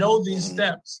 So to know these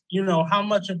steps, how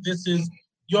much of this is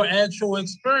your actual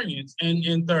experience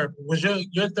in therapy? Was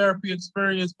your therapy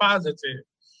experience positive?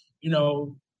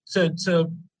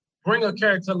 To bring a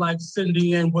character like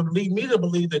Cindy in would lead me to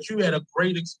believe that you had a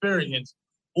great experience,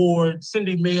 or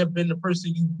Cindy may have been the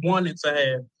person you wanted to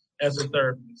have as a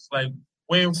therapist. Like,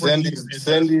 where Cindy's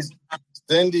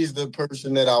the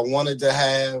person that I wanted to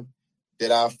have,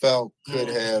 that I felt could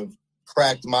have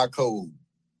cracked my code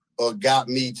or got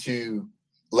me to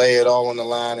lay it all on the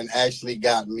line and actually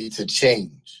got me to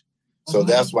change. So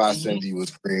that's why Cindy was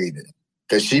created.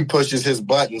 Because she pushes his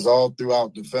buttons all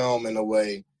throughout the film in a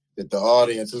way that the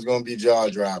audience is going to be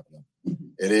jaw-dropping.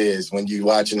 It is, when you're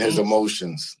watching his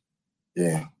emotions.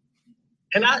 Yeah.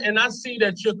 And I see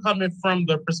that you're coming from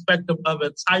the perspective of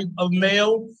a type of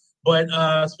male, but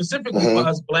specifically for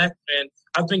us Black men,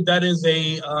 I think that is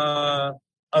a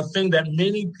thing that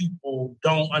many people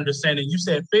don't understand. And you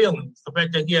said feelings, the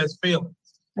fact that he has feelings.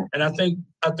 And I think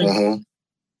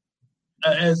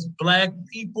as Black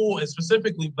people, and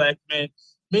specifically Black men,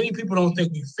 many people don't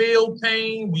think we feel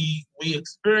pain, we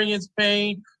experience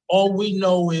pain. All we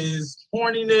know is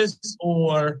horniness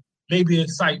or maybe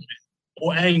excitement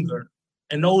or anger.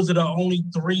 And those are the only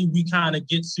three we kind of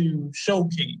get to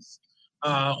showcase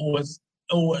or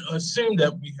assume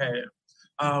that we have.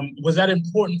 Was that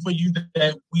important for you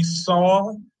that we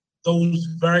saw those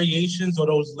variations or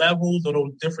those levels or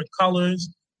those different colors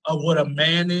of what a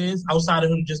man is outside of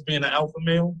him just being an alpha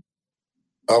male?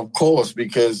 Of course,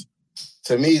 because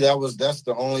to me, that's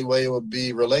the only way it would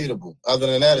be relatable. Other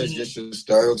than that, it's just a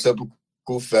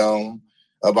stereotypical film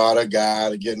about a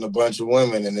guy getting a bunch of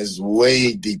women, and it's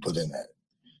way deeper than that.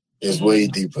 It's way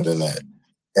deeper than that.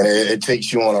 And it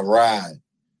takes you on a ride.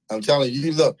 I'm telling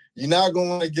you, look, you're not going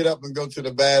to want to get up and go to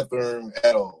the bathroom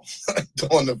at all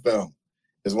during the film.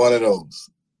 It's one of those.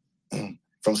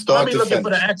 From start to finish. Looking for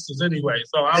the X's anyway.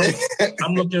 So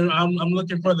I'm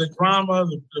looking for the drama,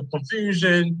 the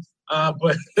confusion,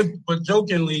 but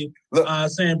jokingly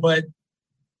saying, but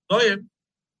go ahead.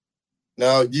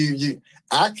 No,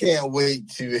 I can't wait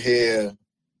to hear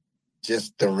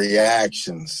just the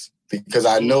reactions, because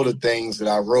I know the things that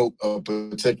I wrote a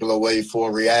particular way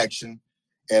for reaction,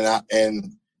 and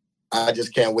I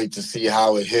just can't wait to see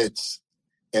how it hits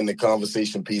in the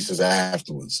conversation pieces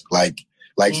afterwards. Like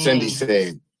Cindy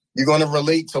said, you're going to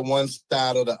relate to one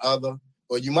side or the other,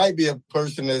 or you might be a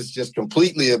person that's just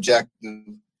completely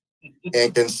objective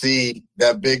and can see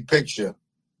that big picture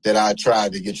that I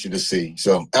tried to get you to see.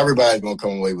 So everybody's going to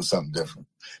come away with something different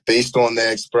based on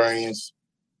their experience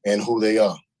and who they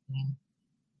are.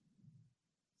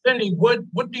 Cindy, what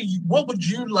would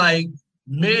you like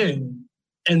men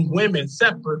and women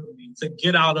separately to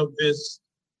get out of this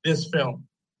film?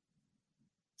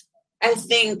 I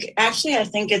think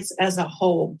it's as a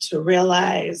whole to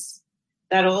realize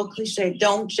that old cliche,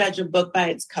 don't judge a book by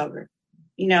its cover.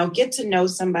 Get to know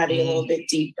somebody a little bit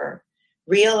deeper.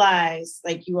 Realize,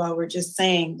 like you all were just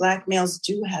saying, Black males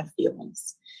do have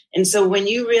feelings. And so when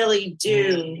you really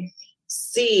do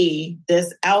see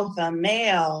this alpha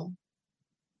male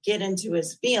get into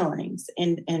his feelings,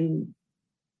 and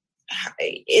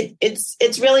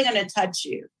it's really going to touch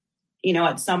you,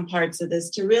 at some parts of this,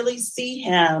 to really see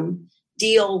him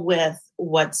deal with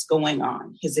what's going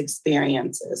on, his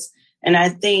experiences. And I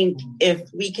think if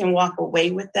we can walk away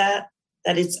with that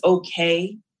it's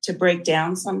okay to break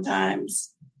down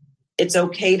sometimes. It's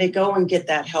okay to go and get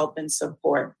that help and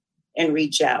support and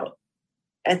reach out.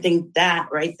 I think that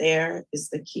right there is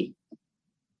the key.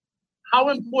 How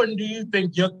important do you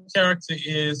think your character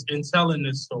is in telling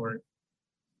this story?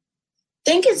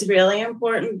 I think it's really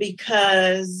important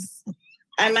because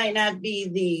I might not be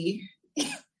the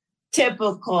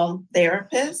typical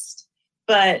therapist,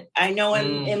 but I know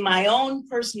in my own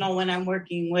personal, when I'm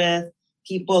working with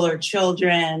people or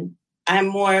children, I'm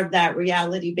more of that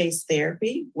reality-based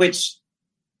therapy, which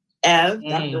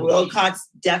Dr. Wilcox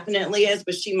definitely is,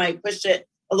 but she might push it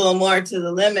a little more to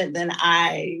the limit than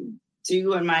I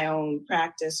do in my own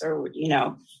practice or,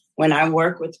 when I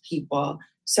work with people.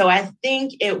 So I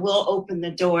think it will open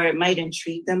the door. It might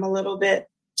intrigue them a little bit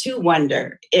to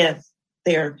wonder if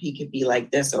therapy could be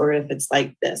like this or if it's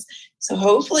like this. So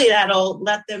hopefully that'll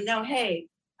let them know, hey,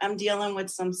 I'm dealing with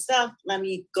some stuff. Let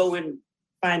me go and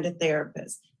find a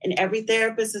therapist. And every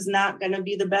therapist is not going to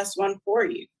be the best one for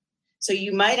you. So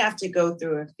you might have to go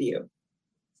through a few.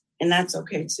 And that's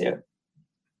okay too.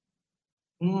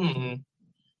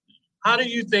 How do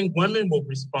you think women will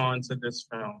respond to this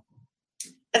film?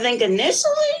 I think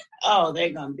initially, oh,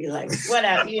 they're going to be like,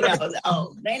 whatever,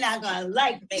 they're not going to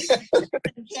like me.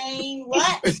 Kane,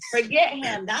 what? Forget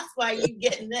him. That's why you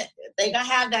getting it. They're going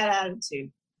to have that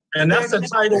attitude. And that's the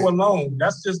title alone.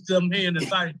 That's just them hearing the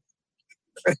title.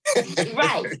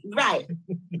 Right.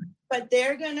 But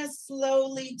they're going to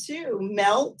slowly, too,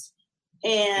 melt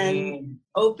and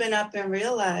open up and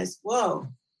realize, whoa,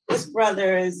 this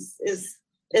brother is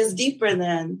deeper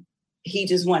than he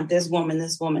just want this woman,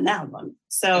 that one.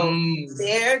 So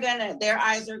their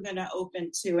eyes are gonna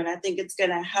open too. And I think it's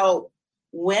gonna help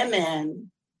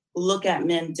women look at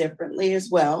men differently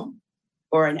as well,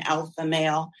 or an alpha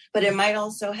male, but it might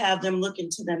also have them look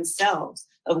into themselves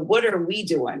of what are we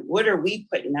doing? What are we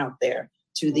putting out there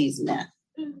to these men?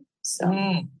 So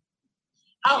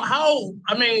how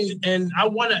I mean, and I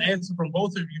want to answer from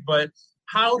both of you, but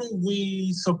how do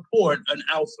we support an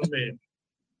alpha male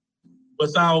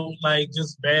without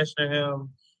just bashing him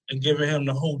and giving him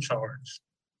the whole charge?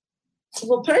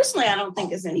 Well, personally, I don't think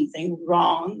there's anything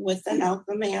wrong with an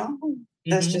alpha male.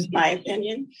 That's just my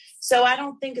opinion. So I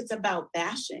don't think it's about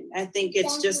bashing. I think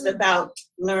it's just about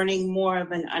learning more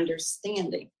of an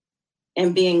understanding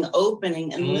and being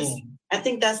opening and listening. I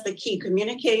think that's the key,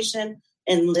 communication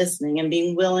and listening and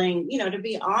being willing, to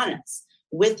be honest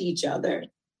with each other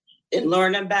and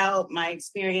learn about my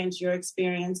experience, your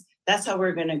experience. That's how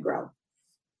we're going to grow.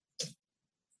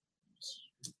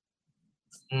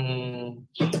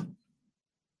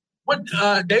 What,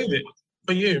 David,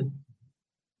 for you?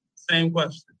 Same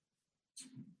question.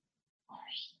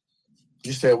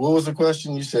 You said, what was the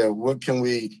question? You said, what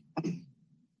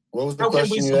was the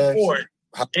question you asked?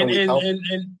 How can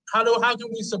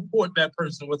we support that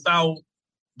person without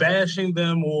bashing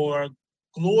them or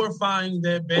glorifying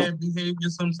their bad behavior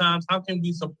sometimes? How can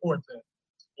we support them?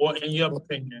 Or in your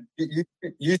opinion?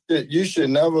 You should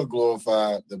never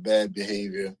glorify the bad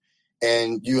behavior,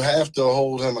 and you have to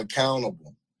hold him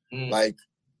accountable.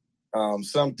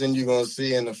 Something you're going to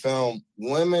see in the film,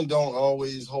 women don't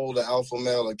always hold the alpha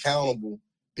male accountable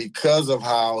because of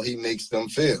how he makes them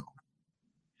feel.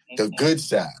 The good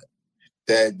side.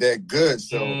 They're good.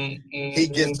 So he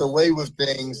gets away with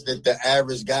things that the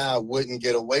average guy wouldn't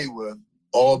get away with,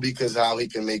 all because how he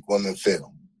can make women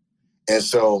feel. And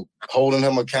so holding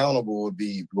him accountable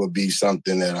would be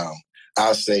something that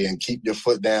I say, and keep your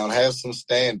foot down, have some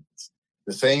standards.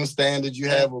 The same standards you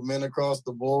have with men across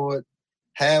the board,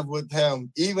 have with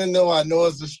him, even though I know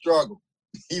it's a struggle.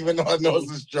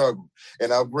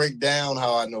 And I'll break down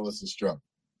how I know it's a struggle.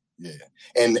 Yeah.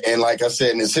 And like I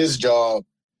said, and it's his job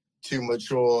to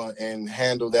mature and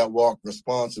handle that walk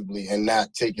responsibly and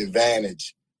not take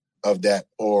advantage of that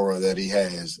aura that he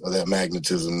has or that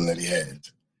magnetism that he has.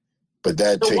 But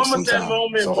that takes some time.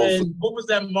 What was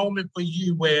that moment for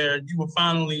you where you were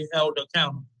finally held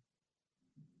accountable?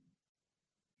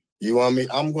 You want me?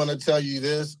 I'm going to tell you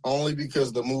this only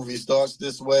because the movie starts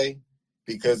this way,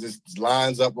 because it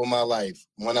lines up with my life.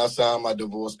 When I signed my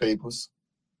divorce papers.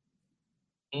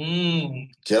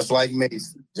 Just like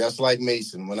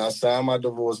Mason. When I signed my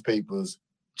divorce papers,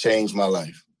 changed my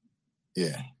life.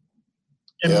 Yeah.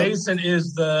 And Mason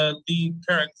is the lead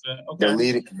character.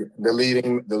 Okay. The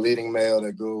leading male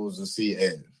that goes to see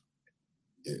Ev.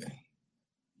 Yeah.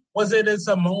 Was it as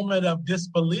a moment of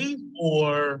disbelief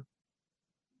or?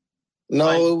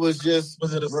 No, it was just.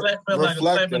 Was it a slap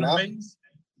in the face?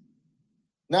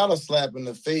 Not a slap in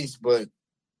the face, but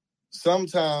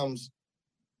sometimes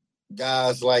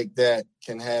guys like that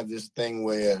can have this thing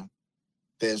where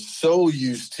they're so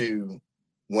used to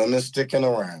women sticking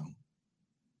around.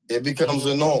 It becomes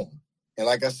a norm. And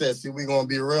like I said, we're going to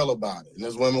be real about it. And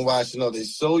there's women watching, they're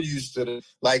so used to it.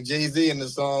 Like Jay-Z in the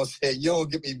song said, you don't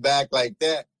get me back like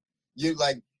that. He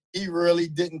really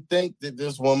didn't think that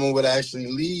this woman would actually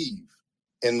leave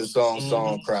in the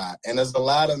song Cry. And there's a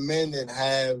lot of men that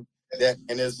have that,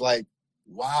 and it's like,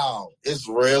 wow, it's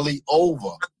really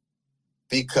over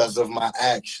because of my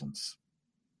actions.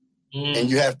 And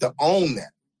you have to own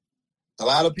that. A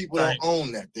lot of people don't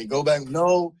own that. They go back,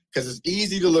 no, because it's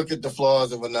easy to look at the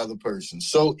flaws of another person.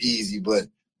 So easy. But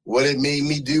what it made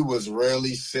me do was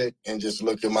really sit and just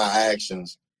look at my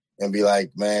actions and be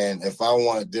like, man, if I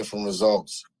want different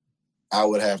results, I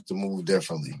would have to move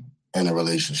differently in a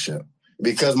relationship.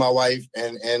 Because my wife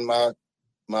and my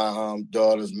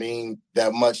daughters mean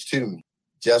that much to me.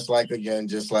 Just like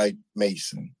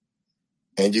Mason.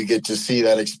 And you get to see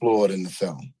that explored in the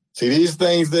film. See, these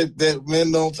things that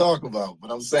men don't talk about, but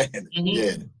I'm saying,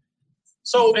 yeah.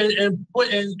 So, and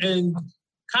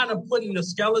kind of putting the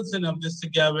skeleton of this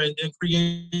together and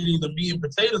creating the meat and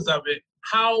potatoes of it,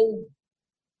 how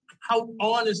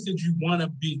honest did you want to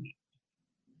be?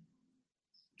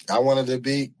 I wanted to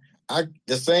be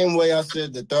the same way I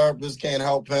said the therapist can't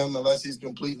help him unless he's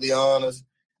completely honest,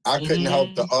 I couldn't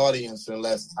help the audience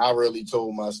unless I really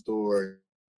told my story.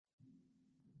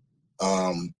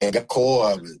 And got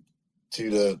core of it to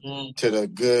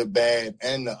the good, bad,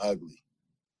 and the ugly.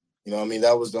 You know what I mean?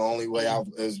 That was the only way I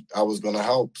was gonna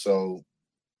help. So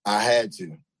I had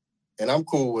to. And I'm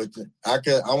cool with it.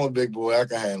 I'm a big boy, I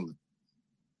can handle it.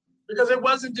 Because it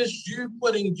wasn't just you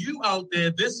putting you out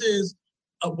there. This is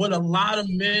what a lot of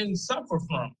men suffer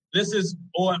from. This is,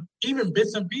 or even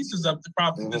bits and pieces of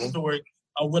the story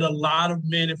of what a lot of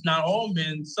men, if not all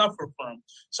men, suffer from.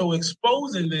 So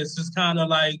exposing this is kind of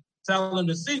like telling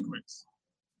the secrets.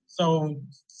 So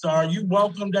are you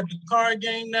welcomed at the card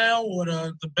game now or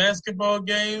the basketball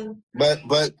game? But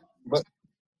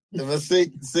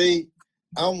see,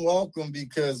 I'm welcome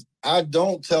because I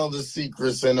don't tell the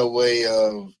secrets in a way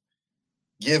of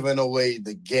giving away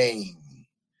the game.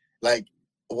 Like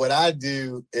what I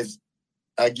do is,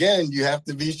 again, you have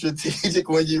to be strategic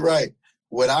when you write.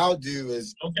 What I'll do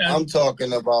is I'm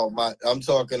talking about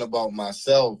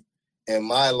myself and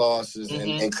my losses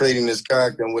and creating this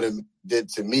character and what it did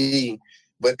to me.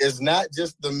 But it's not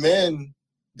just the men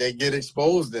that get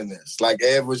exposed in this. Like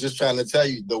Ed was just trying to tell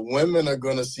you, the women are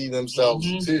going to see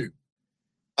themselves too.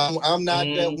 I'm not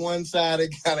that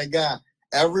one-sided kind of guy.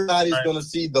 Everybody's going to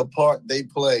see the part they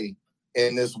play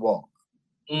in this walk.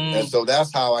 And so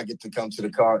that's how I get to come to the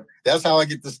card. That's how I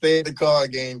get to stay at the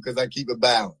card game because I keep it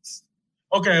balanced.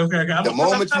 Okay. The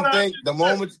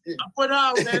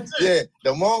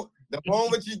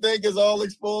moment you think it's all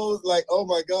exposed, like, oh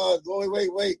my God,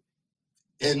 wait.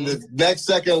 And the next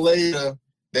second later,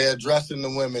 they're addressing the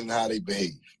women and how they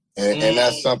behave. And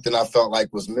that's something I felt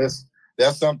like was missed.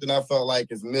 That's something I felt like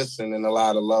is missing in a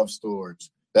lot of love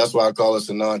stories. That's why I call this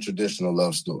a non-traditional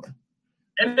love story.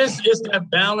 And it's that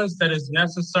balance that is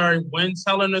necessary when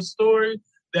telling a story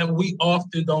that we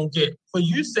often don't get. For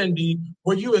you, Cindy,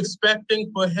 were you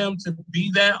expecting for him to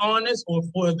be that honest or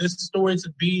for this story to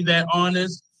be that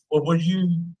honest? Or were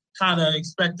you kind of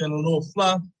expecting a little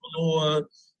fluff or,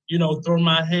 throw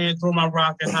my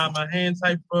rock and hide my hand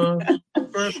type of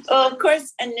first? Well, of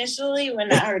course, initially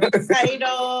when I heard the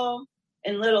title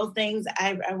and little things,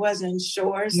 I wasn't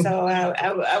sure. So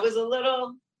I was a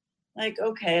little like,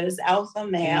 okay, it's alpha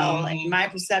male and my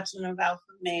perception of alpha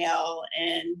male.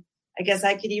 And I guess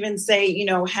I could even say,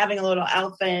 having a little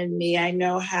alpha in me, I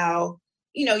know how,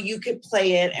 you could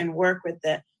play it and work with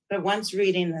it. But once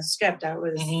reading the script, I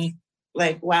was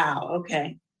like, wow,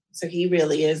 okay. So he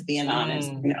really is being honest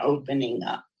and opening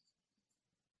up.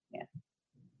 Yeah.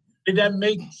 Did that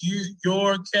make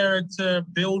your character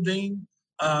building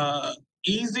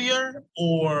easier,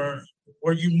 or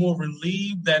were you more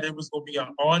relieved that it was going to be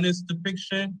an honest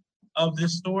depiction of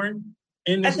this story?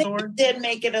 I think it did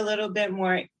make it a little bit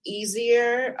more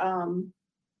easier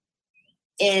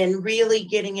in really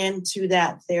getting into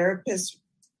that therapist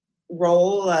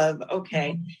role of,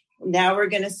 okay, now we're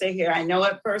going to sit here. I know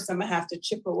at first I'm going to have to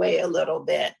chip away a little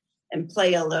bit and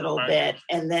play a little bit.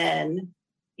 And then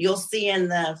you'll see in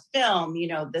the film,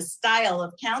 the style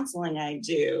of counseling I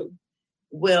do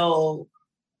will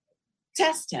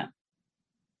test him.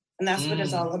 And that's what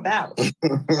it's all about.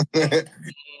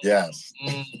 Yes.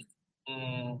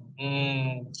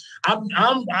 I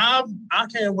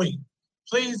can't wait.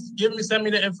 Please send me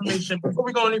the information. Before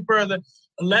we go any further,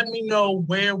 let me know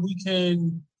where we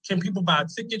can people buy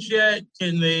tickets yet?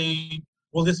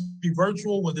 Will this be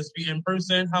virtual? Will this be in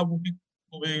person? How will people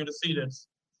be able to see this?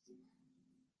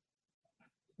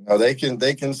 No, they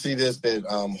can see this at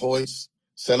Hoyt's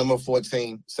Cinema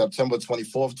 14, September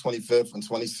 24th, 25th, and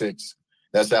 26th.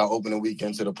 That's our opening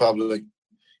weekend to the public.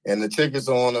 And the tickets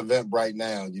are on Eventbrite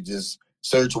now. You just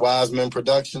search Wiseman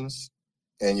Productions,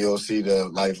 and you'll see the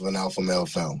Life of an Alpha Male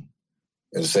film.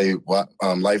 It'll say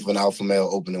Life of an Alpha Male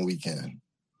opening weekend.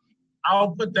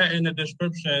 I'll put that in the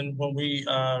description when we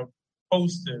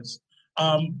post this.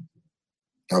 We're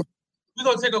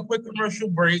going to take a quick commercial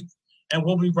break, and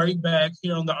we'll be right back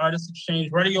here on the Artist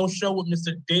Exchange Radio Show with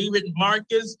Mr. David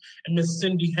Marcus and Miss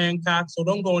Cindy Hancock. So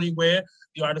don't go anywhere.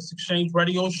 The Artist Exchange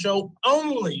Radio Show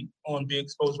only on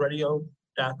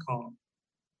BeExposedRadio.com.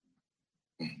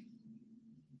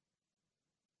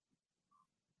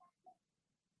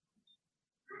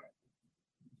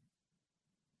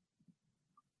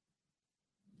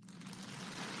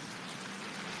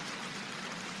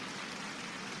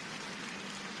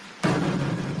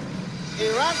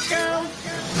 Here I come.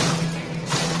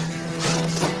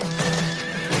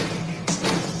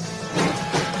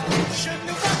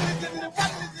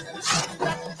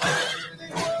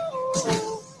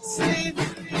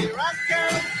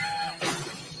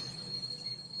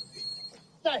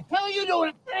 The hell are you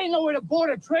doing? I ain't nowhere to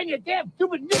board a train, you damn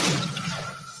stupid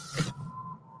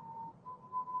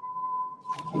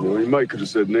You know, he might could have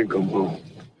said nincompoop.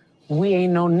 We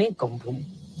ain't no nincompoop.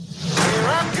 Here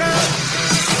I come.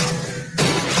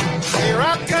 Here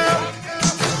I come.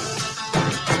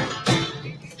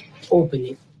 Open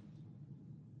it.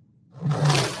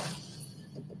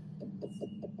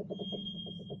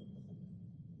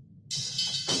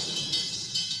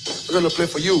 We're gonna play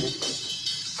for you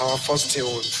our first tune.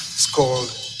 It's called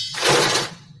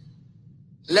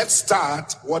Let's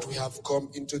Start What We Have Come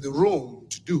Into the Room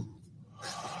to Do.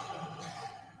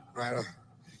 Right,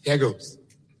 here goes.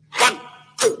 1,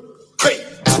 2, 3.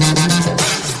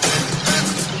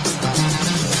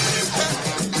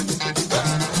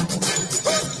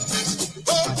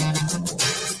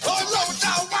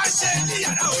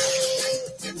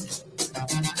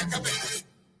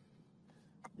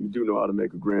 You do know how to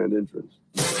make a grand entrance.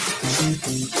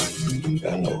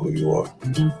 I know who you are.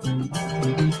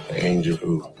 The angel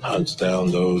who hunts down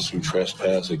those who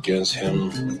trespass against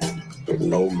him with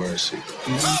no mercy.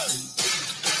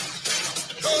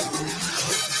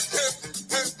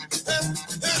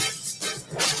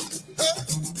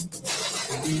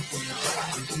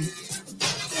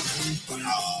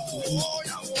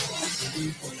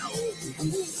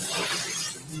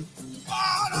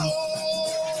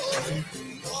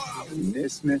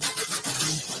 Miss me.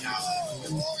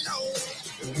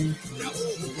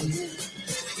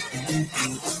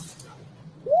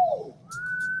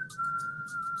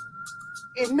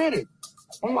 Admit it.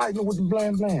 I'm lighting with the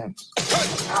blam blams.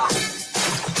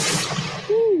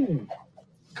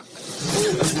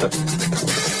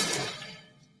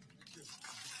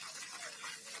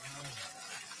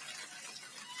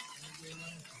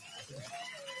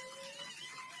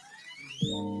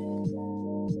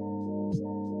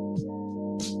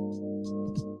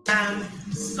 I'm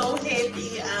so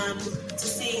happy to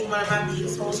see one of my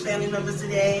biggest host family members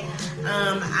today.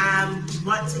 I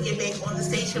want to get back on the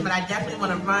station, but I definitely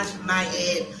want to run my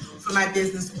ad for my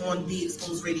business on Be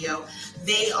Exposed Radio.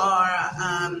 They are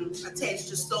attached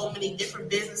to so many different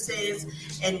businesses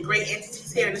and great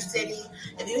entities here in the city.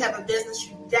 If you have a business,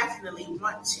 you definitely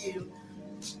want to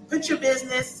put your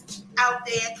business out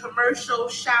there, commercial,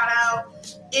 shout out,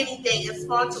 anything, and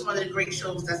sponsor one of the great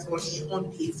shows that's on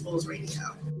Be Exposed Radio.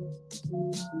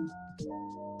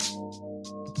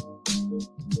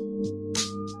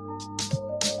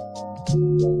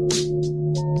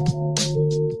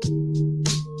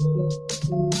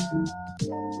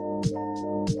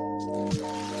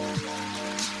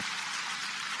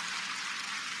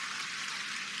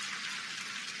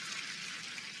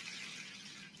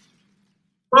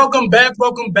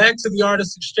 Welcome back to the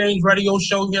Artist Exchange Radio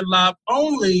Show here live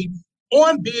only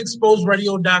on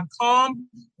BeExposedRadio.com.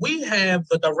 We have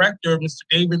the director, Mr.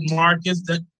 David Marcus,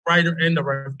 the writer and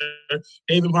director,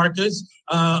 David Marcus,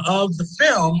 of the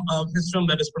film, of his film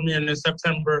that is premiering in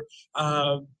September,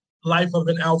 Life of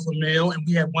an Alpha Male. And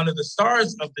we have one of the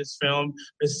stars of this film,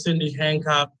 Ms. Cindy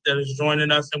Hancock, that is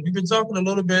joining us. And we've been talking a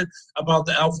little bit about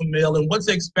the Alpha Male and what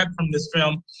to expect from this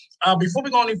film. Before we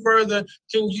go any further,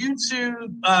 can you two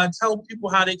tell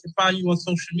people how they can find you on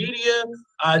social media?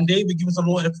 And David, give us a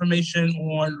little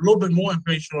bit more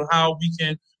information on how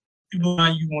people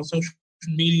find you on social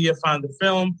media, find the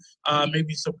film,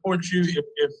 maybe support you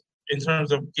if in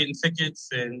terms of getting tickets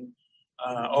and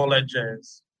all that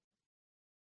jazz.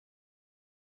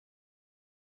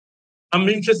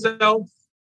 Unmute yourself.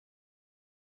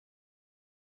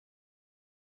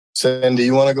 Cindy,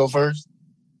 you want to go first?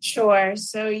 Sure.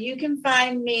 So you can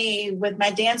find me with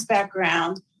my dance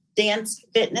background, Dance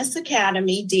Fitness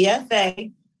Academy,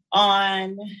 DFA,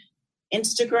 on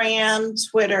Instagram,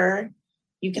 Twitter.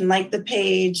 You can like the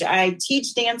page. I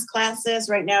teach dance classes.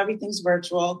 Right now, everything's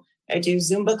virtual. I do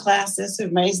Zumba classes. So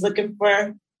if anybody's looking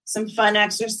for some fun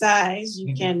exercise,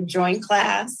 you can join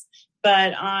class.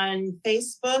 But on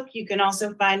Facebook, you can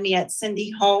also find me at Cindy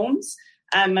Holmes.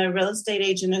 I'm a real estate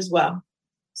agent as well.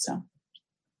 So.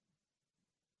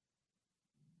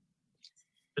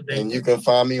 And you can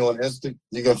find me on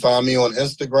Instagram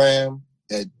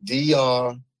at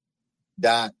dr.ouch.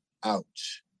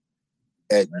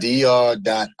 At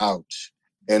dr.ouch.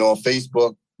 And on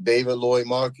Facebook, David Lloyd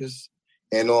Marcus.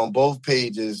 And on both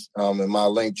pages, in my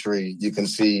link tree, you can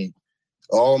see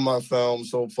all my films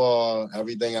so far,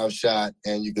 everything I've shot,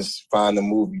 and you can find the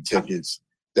movie tickets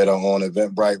that are on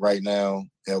Eventbrite right now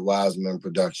at Wiseman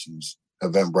Productions,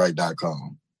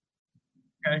 eventbrite.com.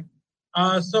 Okay.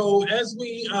 So as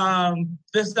we,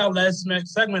 this is our last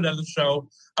segment of the show,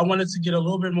 I wanted to get a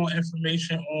little bit more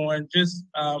information on just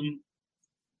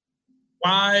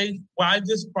why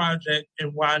this project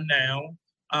and why now.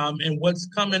 and what's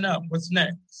coming up? What's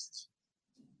next?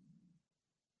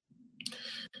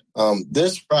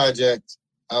 This project,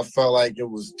 I felt like it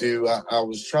was due. I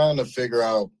was trying to figure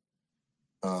out,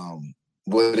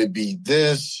 would it be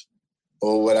this,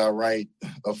 or would I write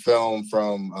a film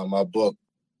from my book,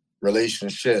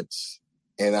 Relationships?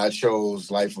 And I chose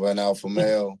Life of an Alpha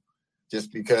Male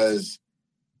just because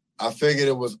I figured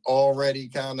it was already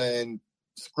kind of in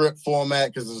script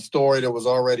format because it's a story that was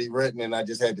already written, and I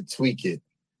just had to tweak it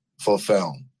for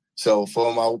film. So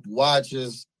for my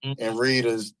watchers and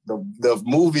readers, the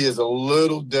movie is a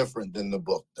little different than the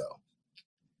book, though.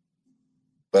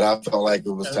 But I felt like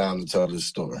it was time to tell this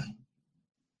story.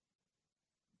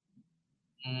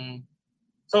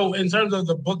 So in terms of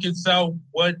the book itself,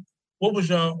 what was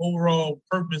your overall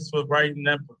purpose for writing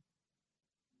that book?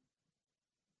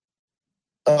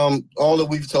 All that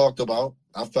we've talked about.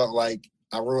 I felt like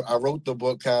I wrote the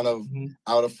book kind of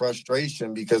out of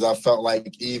frustration because I felt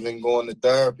like even going to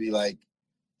therapy, like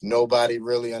nobody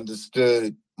really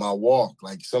understood my walk.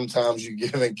 Like sometimes you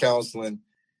give in counseling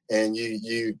and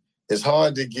you it's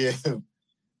hard to give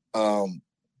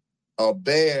a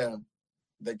bear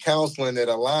the counseling that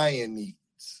a lion needs.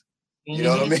 You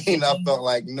know what I mean? I felt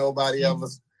like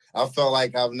I felt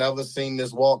like I've never seen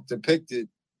this walk depicted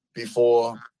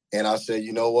before. And I said,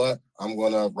 you know what? I'm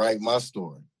going to write my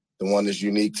story, the one that's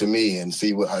unique to me, and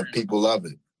see how people love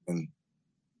it. And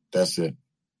that's it.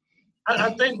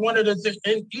 I think one of the things,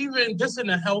 and even just in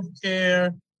the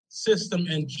healthcare system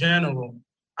in general,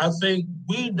 I think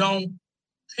we don't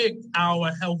pick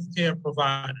our healthcare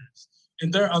providers.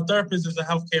 And a therapist is a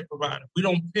healthcare provider. We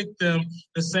don't pick them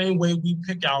the same way we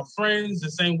pick our friends,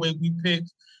 the same way we pick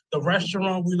the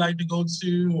restaurant we like to go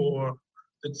to, or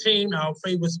the team, our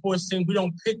favorite sports team. We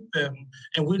don't pick them,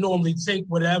 and we normally take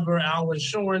whatever our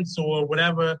insurance or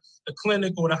whatever the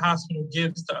clinic or the hospital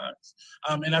gives to us.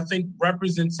 And I think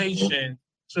representation,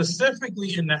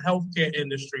 specifically in the healthcare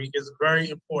industry, is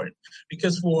very important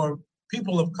because for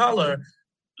people of color,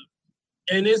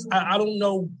 and I don't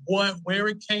know where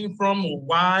it came from or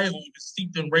why, or it's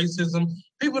steeped in racism.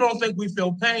 People don't think we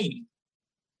feel pain.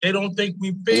 They don't think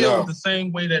we feel the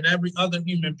same way that every other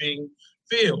human being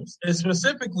feels. And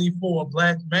specifically for a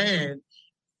Black man,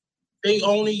 they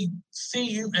only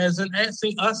see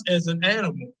us as an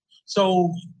animal.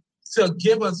 So to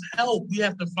give us help, we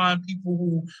have to find people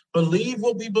who believe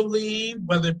what we believe,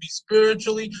 whether it be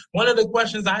spiritually. One of the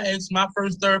questions I asked my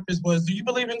first therapist was, do you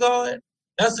believe in God?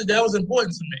 That was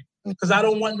important to me because I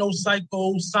don't want no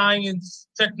psycho, science,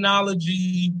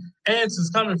 technology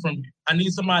answers coming from you. I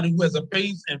need somebody who has a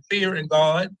faith and fear in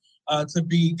God to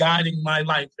be guiding my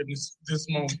life in this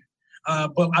moment.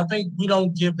 But I think we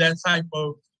don't give that type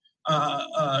of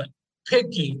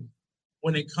picking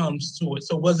when it comes to it.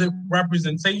 So was it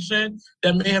representation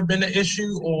that may have been the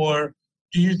issue, or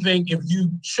do you think if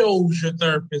you chose your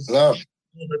therapist a little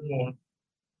bit more?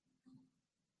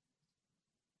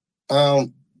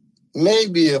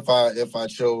 Maybe if I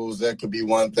chose, that could be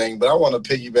one thing, but I want to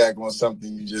piggyback on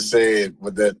something you just said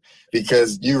with that,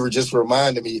 because you were just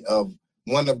reminding me of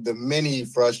one of the many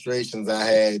frustrations I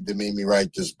had that made me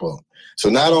write this book. So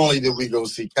not only did we go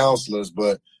see counselors,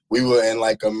 but we were in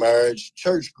like a marriage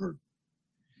church group.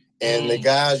 And the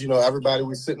guys, everybody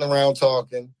was sitting around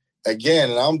talking again,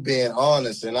 and I'm being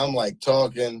honest, and I'm like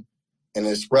talking and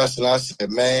expressing. I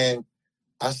said, man,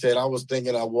 I was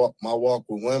thinking my walk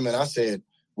with women. I said,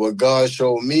 what God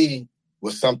showed me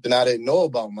was something I didn't know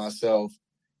about myself.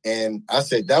 And I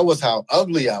said, that was how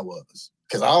ugly I was.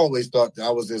 Because I always thought that I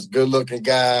was this good-looking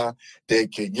guy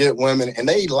that could get women. And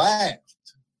they laughed.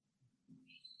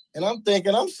 And I'm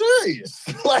thinking, I'm serious.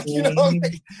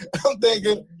 I'm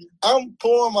thinking, I'm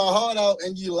pouring my heart out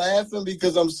and you laughing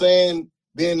because I'm saying,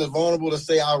 being as vulnerable to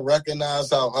say I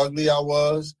recognize how ugly I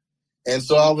was. And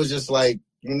so I was just like,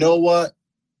 you know what?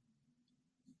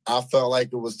 I felt like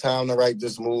it was time to write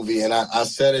this movie. And I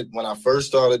said it when I first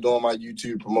started doing my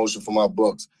YouTube promotion for my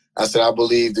books. I said, I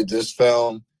believe that this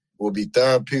film will be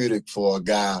therapeutic for a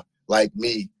guy like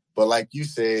me. But like you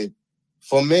said,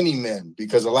 for many men,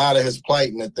 because a lot of his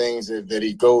plight and the things that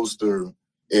he goes through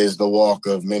is the walk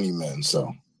of many men.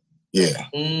 So, yeah.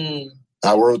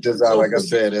 I wrote this out, like I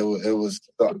said, it was,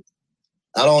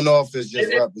 I don't know if it's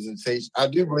just representation. I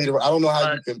do believe, I don't know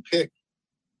how you can pick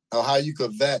or how you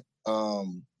could vet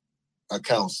a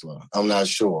counselor. I'm not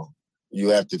sure. You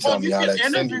have to tell me how that.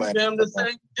 Interview them to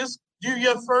say, just do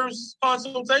your first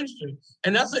consultation,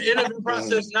 and that's an interview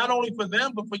process not only for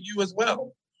them but for you as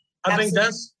well. I think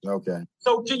that's okay.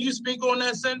 So, can you speak on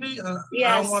that, Cindy?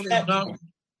 Yes,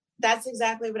 that's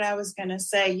exactly what I was going to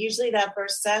say. Usually, that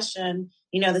first session,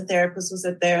 the therapist will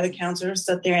sit there, the counselor will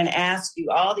sit there and ask you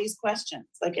all these questions,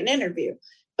 like an interview.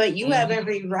 but you have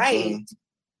every right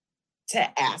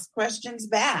to ask questions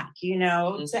back,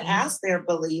 to ask their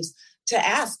beliefs, to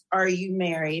ask, are you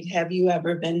married? Have you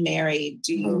ever been married?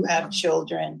 Do you have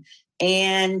children?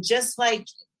 And just like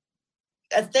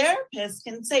a therapist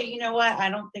can say, you know what, I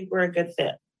don't think we're a good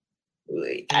fit.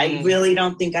 I really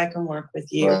don't think I can work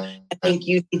with you. I think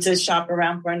you need to shop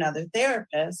around for another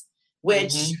therapist,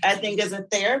 which I think as a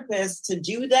therapist to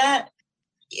do that,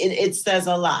 it says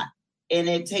a lot and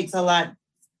it takes a lot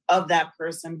of that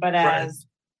person. But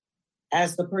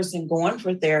as the person going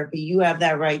for therapy, you have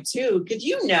that right too. Because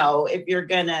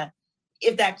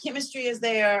if that chemistry is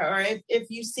there, or if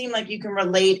you seem like you can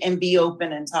relate and be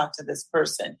open and talk to this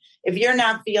person. If you're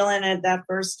not feeling it that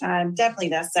first time, definitely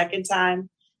that second time,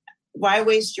 why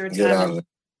waste your time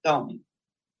going?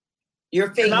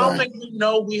 Your favorite. And I don't think we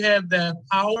know we have that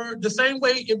power. The same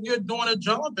way if you're doing a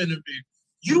job interview,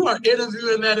 you are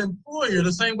interviewing that employer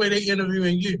the same way they're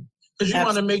interviewing you. Because you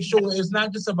want to make sure it's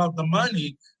not just about the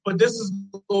money, but this is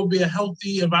going to be a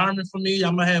healthy environment for me.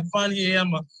 I'm going to have fun here.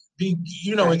 I'm going to be,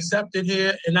 accepted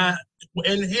here.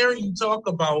 And hearing you talk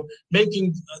about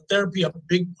making therapy a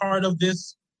big part of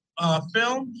this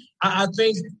film, I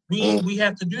think we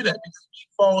have to do that because we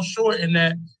fall short in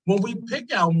that when we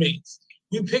pick our mates,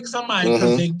 we pick somebody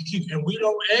because they're cute and we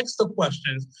don't ask the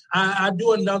questions. I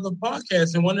do another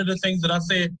podcast, and one of the things that I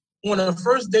said, on a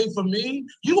first date for me,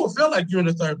 you will feel like you're in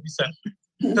a therapy session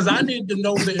because I need to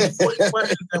know the important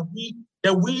questions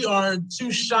that we are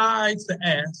too shy to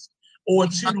ask or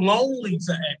too lonely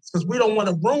to ask because we don't want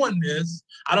to ruin this.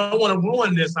 I don't want to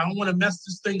ruin this. I don't want to mess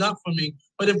this thing up for me.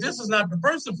 But if this is not the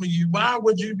person for you, why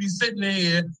would you be sitting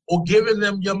there or giving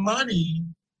them your money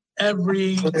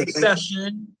every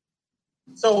session?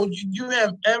 So you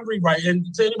have every right. And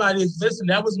to anybody that's listening,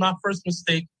 that was my first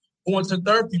mistake. Going to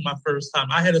therapy my first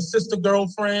time. I had a sister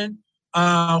girlfriend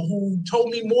who told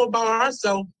me more about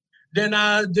herself than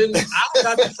I got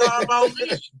to tell about me.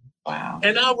 Wow.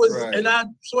 And I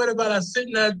swear to God, I was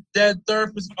sitting at that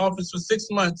therapist's office for 6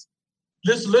 months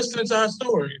just listening to her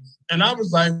stories. And I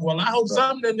was like, well, I hope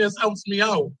something in this helps me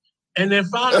out. And then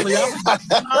finally I was like,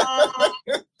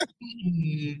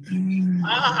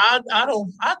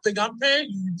 I think I'm paying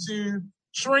you to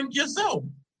shrink yourself.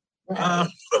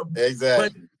 Exactly.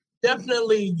 But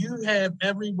definitely, you have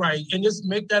every right, and just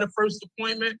make that a first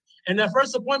appointment. And that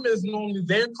first appointment is normally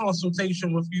their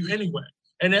consultation with you anyway,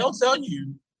 and they'll tell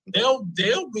you,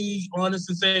 they'll be honest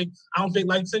and say, I don't think,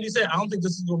 like Cindy said, I don't think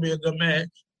this is going to be a good match.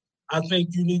 I think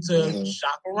you need to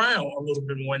shop around a little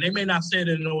bit more. And they may not say it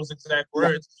in those exact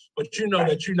words, but you know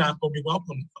that you're not going to be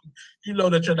welcome. You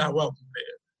know that you're not welcome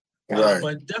there.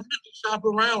 But definitely shop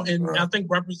around, and I think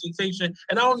representation,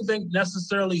 and I don't think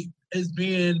necessarily as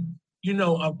being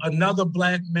another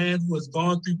Black man who has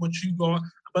gone through what you've gone.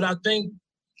 But I think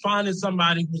finding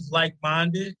somebody who's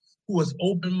like-minded, who is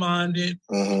open-minded,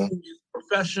 who is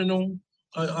professional,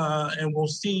 and will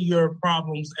see your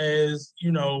problems as,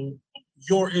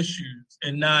 your issues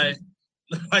and not,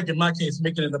 like in my case,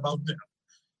 making it about them.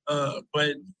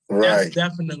 But that's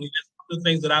definitely the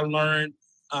things that I learned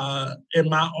in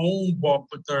my own walk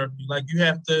with therapy. Like, you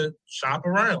have to shop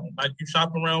around. Like, you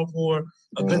shop around for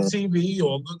a good TV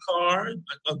or a good car.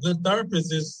 A good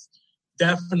therapist is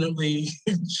definitely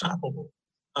shoppable.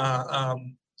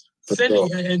 Cindy,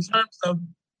 in terms of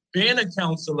being a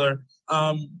counselor,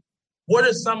 what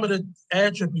are some of the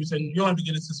attributes, and you don't have to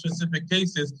get into specific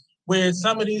cases, where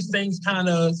some of these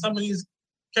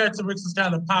characteristics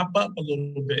kind of pop up a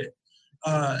little bit?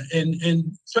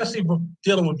 And especially with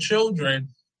dealing with children,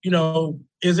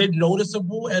 is it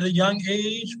noticeable at a young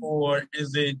age, or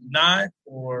is it not,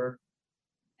 or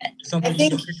something you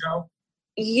can figure out?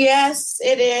 Yes,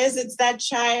 it is. It's that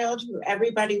child who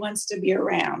everybody wants to be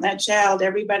around. That child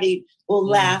everybody will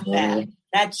laugh at.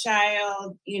 That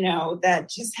child, that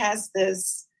just has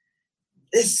this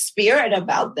spirit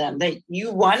about them that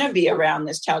you want to be around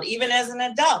this child. Even as an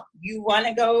adult, you want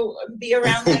to go be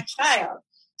around that child.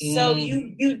 So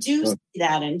you do see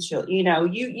that in children.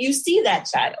 You see that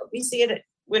child. We see it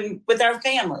with our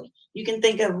family. You can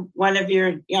think of one of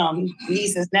your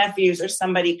nieces, nephews, or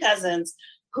somebody, cousins,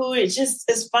 who it just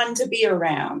is fun to be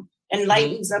around and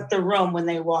lightens up the room when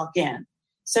they walk in.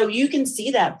 So you can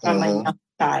see that from a young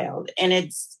child, and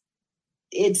it's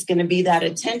going to be that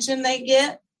attention they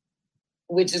get,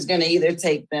 which is going to either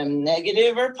take them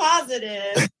negative or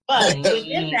positive. But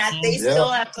within that, they still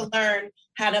have to learn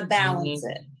how to balance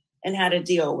it and how to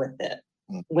deal with it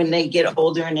when they get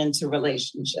older and into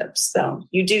relationships. So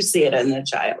you do see it in the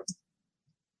child.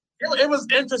 It was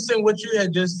interesting what you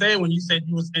had just said when you said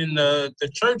you was in the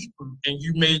church group and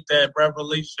you made that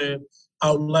revelation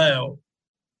out loud.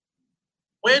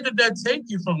 where did that take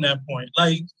you from that point?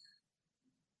 Like,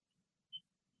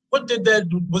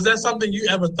 was that something you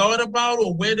ever thought about,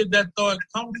 or where did that thought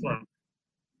come from?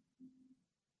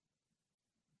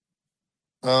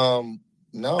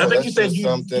 No, I think that's you said just you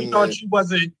something thought that, she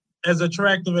wasn't as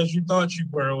attractive as you thought you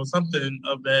were, or something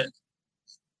of that.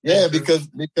 yeah,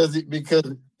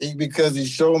 nature. because he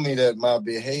showed me that my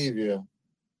behavior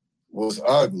was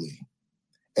ugly,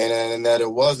 and that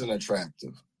it wasn't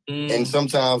attractive. And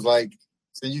sometimes, like,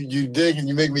 so you dig and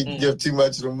you make me give too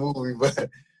much of the movie, but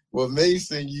with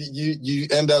Mason, you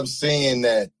end up seeing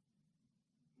that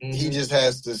he just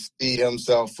has to see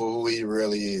himself for who he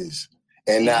really is,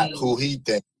 and not who he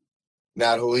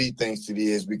thinks that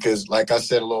he is. Because, like I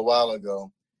said a little while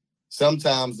ago,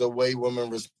 sometimes the way women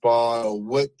respond or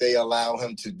what they allow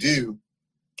him to do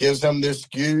gives him this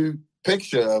skewed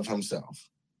picture of himself.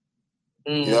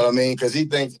 You know what I mean? Because he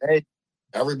thinks, hey,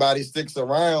 everybody sticks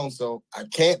around, so I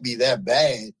can't be that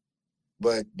bad.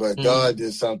 But God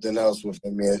did something else with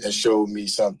him and showed me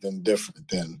something different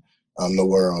than the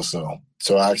world.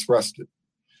 So I expressed it.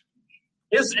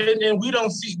 And we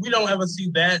don't ever see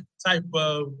that type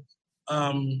of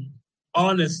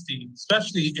honesty,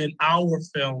 especially in our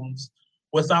films,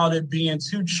 without it being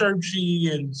too churchy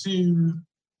and too,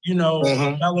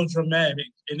 melodramatic.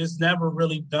 And it's never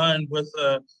really done with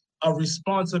a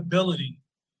responsibility,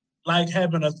 like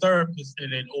having a therapist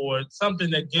in it or something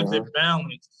that gives it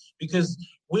balance. Because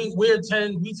we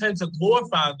tend to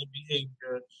glorify the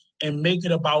behavior and make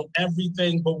it about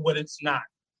everything but what it's not.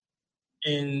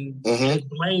 And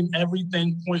blame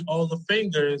everything, point all the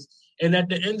fingers. And at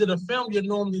the end of the film, you're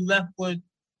normally left with,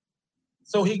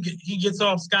 so he gets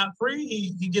off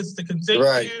scot-free. He gets to continue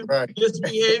this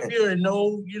behavior and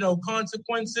no,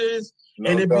 consequences.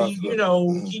 No, and it be,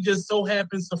 he just so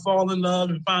happens to fall in love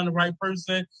and find the right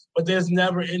person, but there's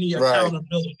never any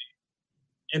accountability.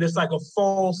 And it's like a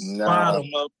false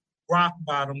rock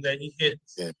bottom that he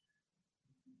hits. Yeah.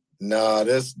 No,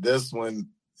 this one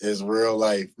is real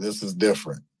life. This is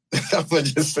different. I'm going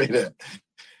to just say that.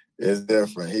 It's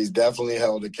different. He's definitely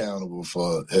held accountable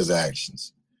for his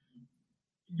actions.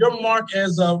 Your mark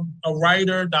as a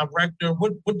writer, director,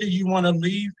 what do you want to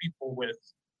leave people with?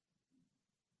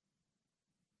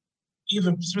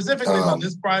 Either specifically about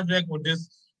this project or this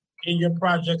in your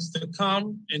projects to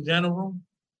come in general?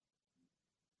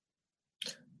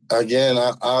 Again,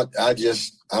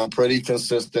 I'm pretty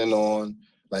consistent on,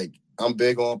 like, I'm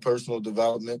big on personal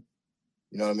development.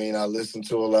 You know what I mean? I listen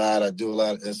to a lot, I do a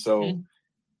lot. And so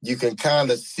you can kind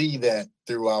of see that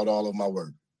throughout all of my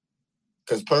work.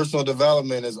 Because personal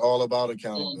development is all about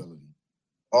accountability.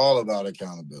 All about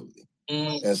accountability.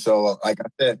 And so, like I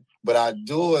said, but I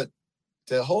do it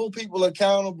to hold people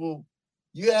accountable.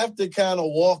 You have to kind of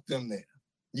walk them there.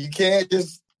 You can't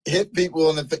just hit people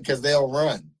in the because they'll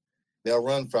run. They'll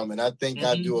run from it. I think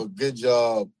I do a good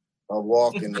job of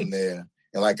walking them there.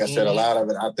 And like I said, a lot of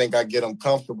it, I think I get them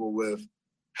comfortable with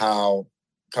how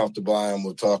comfortable I am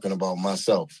with talking about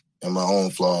myself and my own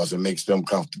flaws. It makes them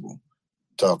comfortable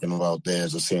talking about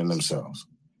theirs or seeing themselves.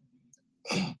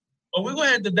 Well, we're going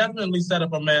to have to definitely set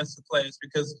up a master class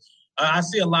because I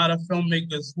see a lot of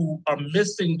filmmakers who are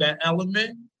missing that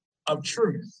element of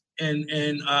truth and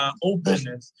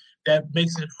openness that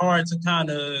makes it hard to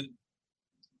kind of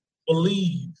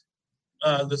believe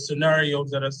the scenarios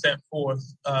that are set forth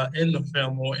in the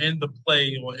film or in the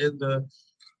play or in the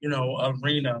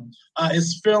arena.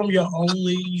 Is film your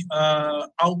only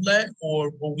outlet,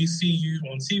 or will we see you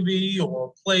on TV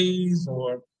or plays,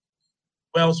 or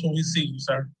where else will we see you,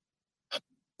 sir?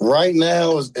 Right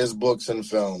now is books and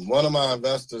film. One of my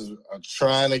investors are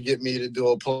trying to get me to do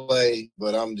a play,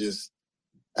 but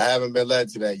I haven't been led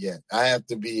to that yet. I have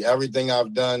to be, everything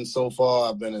I've done so far,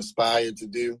 I've been inspired to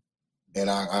do, and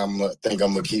I think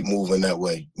I'm going to keep moving that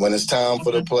way. When it's time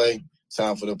for the play,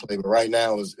 time for the play. But right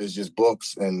now is just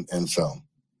books and film.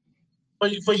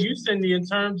 For you, Cindy, in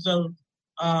terms of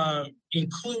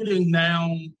including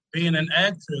now being an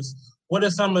actress, what are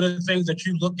some of the things that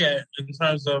you look at in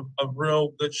terms of a real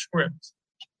good script?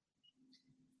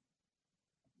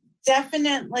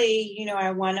 Definitely,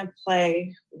 I want to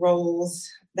play roles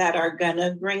that are going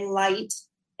to bring light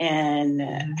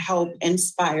and help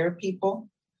inspire people.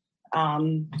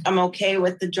 I'm okay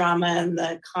with the drama and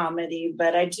the comedy,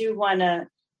 but I do want to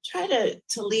try to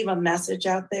leave a message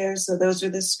out there. So those are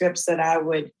the scripts that I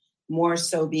would more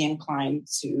so be inclined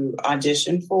to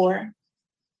audition for.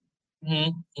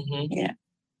 Yeah.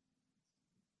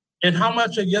 And how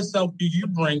much of yourself do you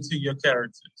bring to your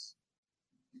characters?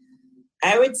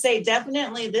 I would say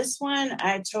definitely this one,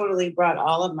 I totally brought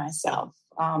all of myself,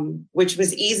 which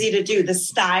was easy to do. The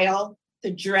style,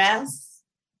 the dress,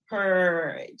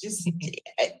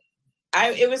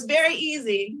 it was very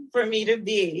easy for me to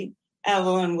be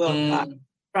Evelyn Wilcox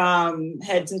from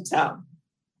head to toe.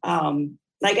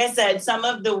 Like I said, some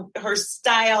of her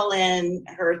style and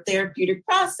her therapeutic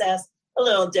process a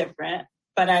little different,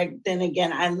 but I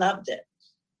loved it.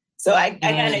 So I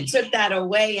kind of took that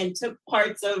away and took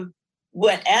parts of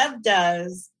what Ev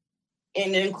does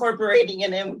and incorporating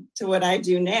it into what I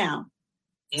do now.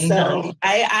 So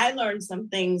I learned some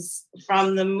things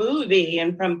from the movie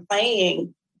and from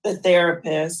playing the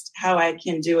therapist, how I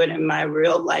can do it in my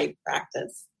real life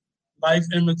practice. Life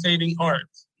imitating art.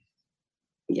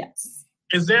 Yes.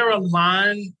 Is there a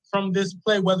line from this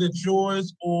play, whether it's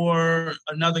yours or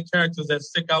another character, that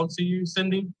stick out to you,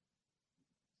 Cindy?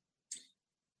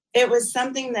 It was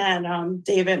something that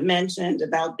David mentioned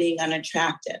about being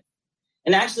unattractive.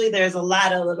 And actually, there's a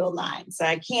lot of little lines, so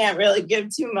I can't really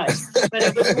give too much. But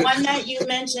it was one that you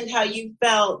mentioned how you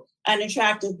felt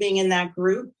unattractive being in that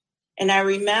group. And I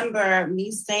remember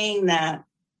me saying that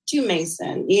to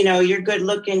Mason, you're good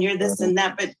looking, you're this and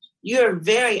that, but you're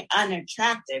very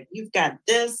unattractive. You've got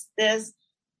this,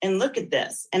 and look at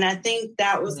this. And I think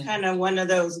that was kind of one of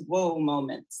those whoa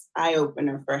moments,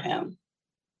 eye-opener for him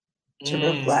to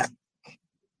reflect.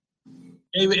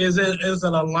 Is it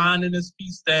a line in this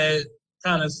piece that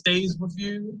kind of stays with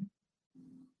you?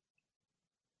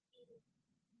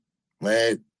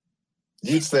 Man,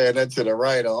 you said that to the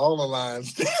writer. All the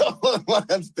lines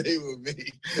stay with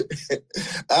me.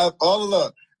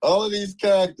 All of these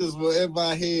characters were in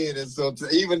my head, and so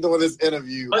even during this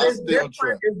interview, it's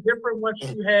different once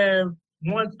you have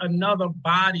another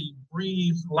body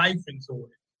breathes life into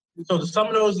it. So some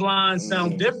of those lines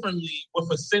sound differently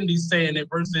with a Cindy saying it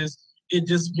versus it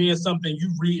just being something you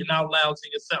reading out loud to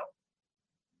yourself.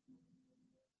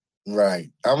 Right.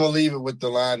 I'm going to leave it with the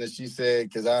line that she said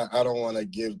because I don't want to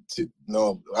give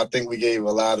I think we gave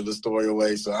a lot of the story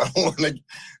away, so I don't want to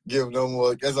give no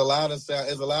more. There's a lot of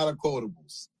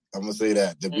quotables. I'm going to say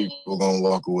that people are going to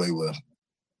walk away with.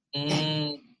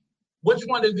 Which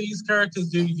one of these characters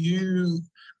do you,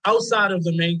 outside of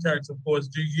the main character, of course,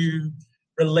 do you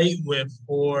relate with,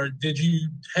 or did you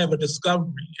have a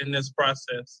discovery in this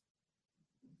process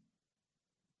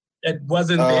that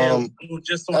wasn't there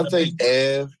just on I think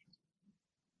Ev.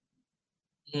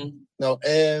 No,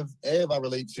 Ev I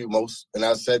relate to most, and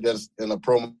I said that in a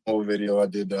promo video I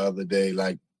did the other day.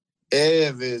 Like,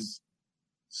 Ev is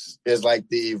like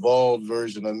the evolved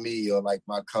version of me, or like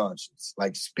my conscience,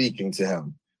 like speaking to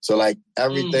him. So like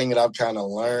everything that I've kind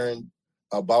of learned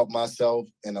about myself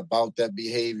and about that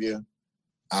behavior,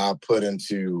 I put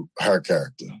into her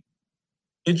character.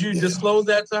 Did you disclose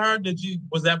that to her?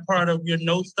 Was that part of your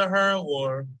notes to her,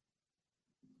 or?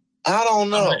 I don't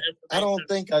know. I don't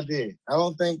think I did. I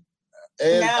don't think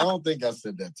I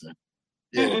said that to her.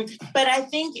 Yeah. But I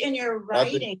think in your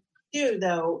writing too,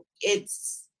 though,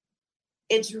 it's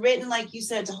written, like you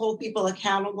said, to hold people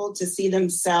accountable, to see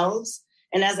themselves.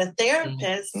 And as a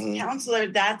therapist, counselor,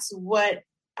 that's what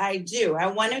I do. I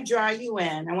want to draw you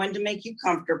in. I want to make you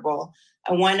comfortable.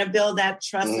 I want to build that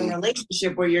trust and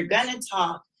relationship where you're going to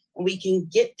talk and we can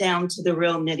get down to the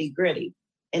real nitty gritty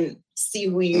and see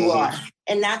who you are.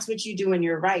 And that's what you do in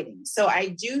your writing. So I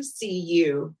do see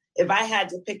you, if I had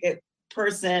to pick a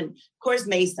person, of course,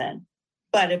 Mason,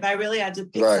 but if I really had to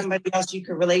pick somebody else you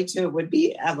could relate to, it would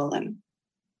be Evelyn.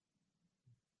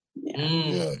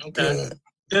 Yeah. Okay.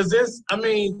 Does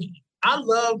I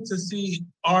love to see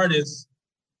artists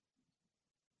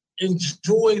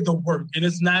enjoy the work. And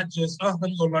it's not just, let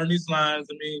me go learn these lines,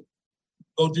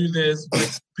 go do this,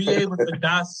 but be able to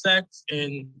dissect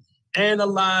and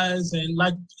analyze and,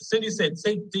 like Cindy said,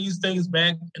 take these things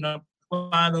back and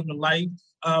apply them to life.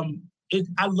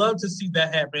 I love to see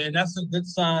that happen. And that's a good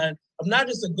sign of not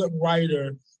just a good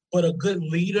writer, but a good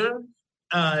leader.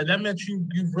 That meant you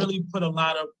really put a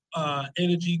lot of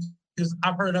energy, because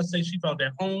I've heard her say she felt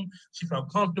at home, she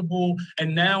felt comfortable,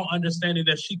 and now understanding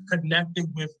that she connected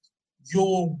with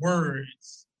your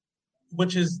words,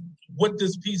 which is what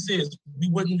this piece is. We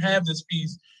wouldn't have this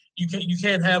piece. You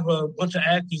can't have a bunch of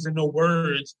actors and no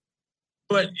words,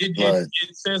 but it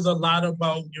says a lot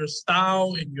about your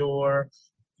style and your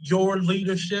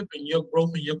leadership and your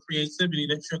growth and your creativity,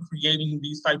 that you're creating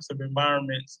these types of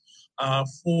environments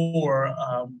for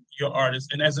your artists.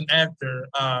 And as an actor,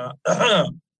 I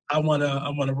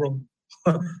wanna roll.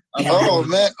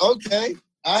 Man, okay.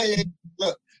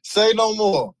 Look, say no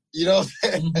more. You know what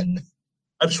I'm saying?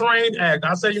 A trained actor.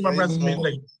 I'll send you my resume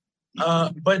later.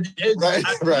 But you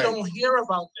don't hear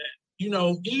about that.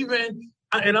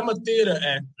 And I'm a theater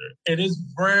actor. It is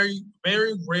very,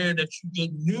 very rare that you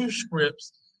get new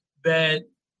scripts that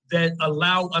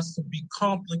allow us to be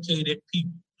complicated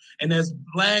people. And as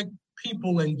Black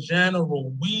people in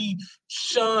general, we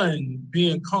shun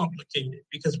being complicated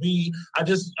because I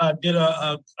just did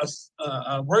a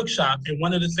workshop, and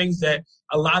one of the things that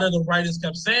a lot of the writers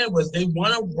kept saying was they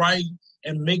want to write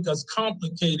and make us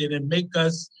complicated and make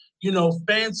us,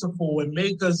 fanciful and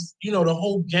make us, the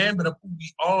whole gambit of who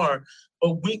we are.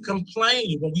 But we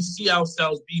complain when we see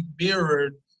ourselves be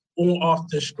mirrored off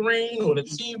the screen or the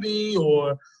TV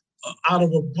or out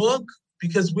of a book,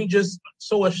 because we just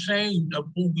so ashamed of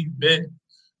who we've been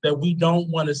that we don't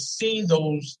want to see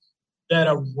that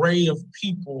array of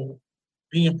people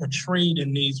being portrayed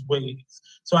in these ways.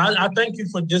 So I thank you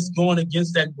for just going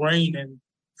against that grain and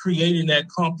creating that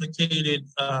complicated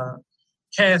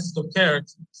cast of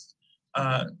characters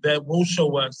that will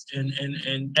show us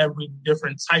in every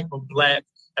different type of Black,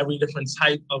 every different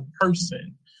type of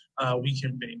person we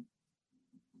can be.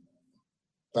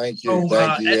 Thank you.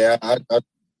 Thank you. Yeah,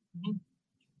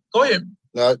 Go ahead.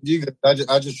 No,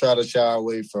 I just try to shy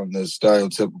away from the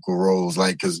stereotypical roles,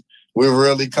 because we're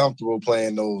really comfortable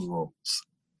playing those roles.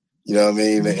 You know what I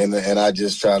mean? Mm-hmm. And I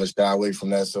just try to shy away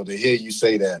from that. So to hear you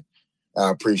say that,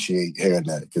 I appreciate hearing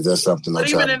that, because that's something I try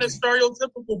to do. But even in the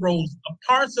stereotypical roles,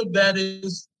 parts of that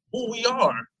is who we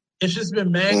are. It's just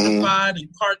been magnified and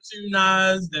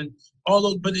cartoonized and all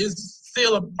those, but it's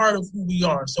still a part of who we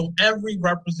are. So every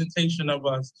representation of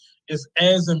us is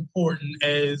as important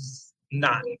as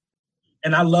not.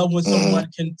 And I love when someone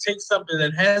can take something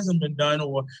that hasn't been done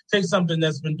or take something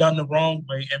that's been done the wrong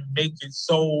way and make it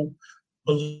so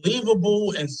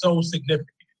believable and so significant.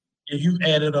 And you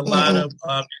added a lot of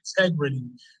integrity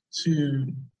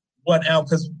to what else.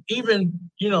 Because even,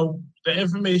 the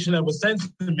information that was sent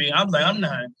to me, I'm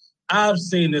like, I've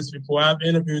seen this before. I've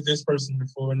interviewed this person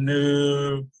before.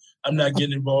 No, I'm not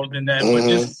getting involved in that. But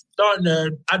just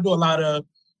I do a lot of,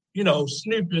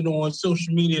 snooping on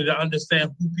social media to understand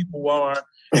who people are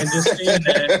and just seeing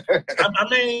that.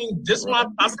 This is my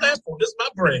platform. This is my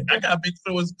brand. I got to make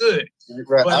sure it's good.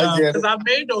 Right, but because I've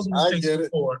made those mistakes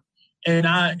before. And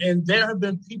there have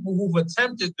been people who've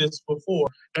attempted this before,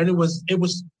 and it was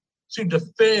to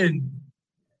defend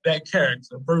that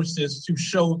character versus to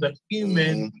show the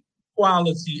human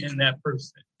quality in that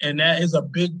person. And that is a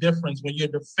big difference when you're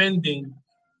defending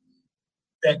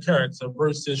that character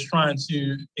versus trying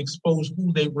to expose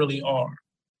who they really are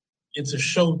and to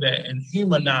show that and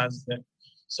humanize them.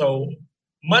 So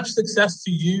much success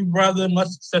to you, brother. Much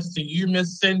success to you,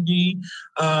 Miss Cindy.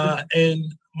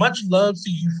 And much love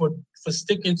to you for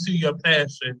sticking to your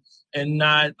passion and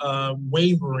not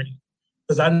wavering.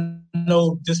 Because I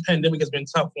know this pandemic has been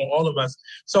tough on all of us.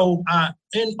 So I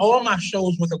end all my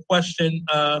shows with a question.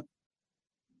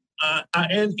 I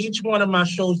end each one of my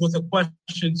shows with a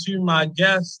question to my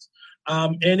guest.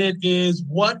 And it is,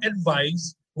 what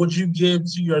advice would you give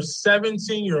to your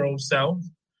 17-year-old self?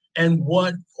 And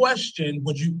what question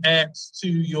would you ask to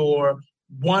your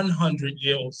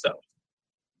 100-year-old self?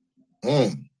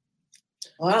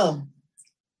 Well,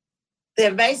 the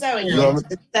advice I would give to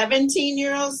the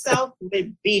 17-year-old self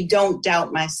would be, don't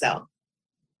doubt myself.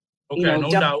 Okay, no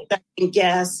doubt. Don't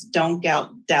guess, don't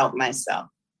doubt myself.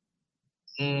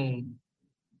 The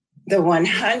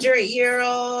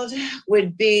 100-year-old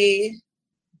would be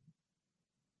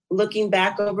looking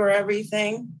back over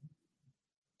everything,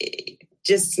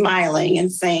 just smiling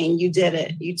and saying, you did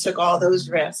it. You took all those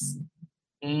risks.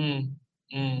 I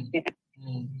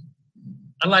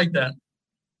like that.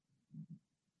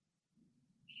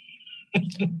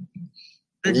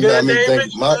 You got me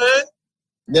thinking.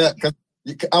 Yeah, because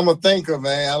I'm a thinker,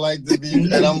 man. I like to be,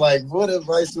 and I'm like, what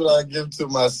advice would I give to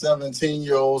my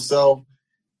 17-year-old self?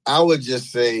 I would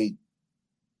just say,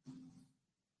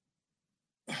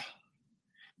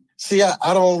 see,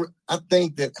 I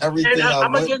think that everything I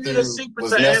went through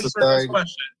was necessary.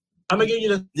 I'm going to give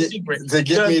you the secret. To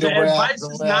get me to the advice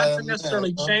is not to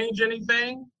necessarily change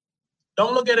anything.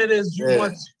 Don't look at it as you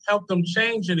want to help them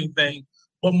change anything,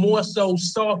 but more so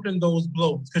soften those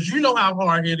blows. Because you know how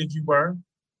hard-headed you were.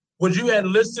 Would you have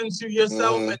listened to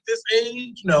yourself at this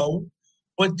age? No.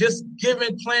 But just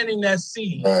planting that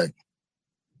seed. Right.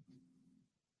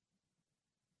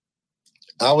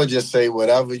 I would just say,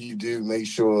 whatever you do, make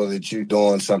sure that you're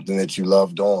doing something that you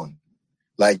love doing.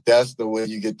 Like, that's the way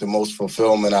you get the most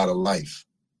fulfillment out of life,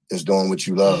 is doing what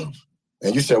you love.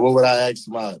 And you said, what would I ask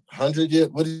my 100-year?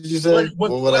 What did you say? What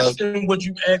question would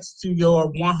you ask to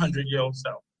your 100-year-old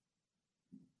self?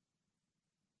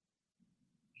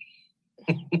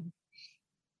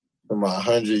 For my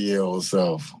 100-year-old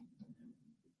self,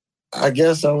 I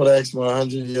guess I would ask my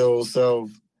 100-year-old self.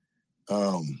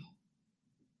 I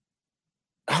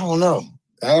don't know.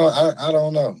 I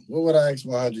don't know. What would I ask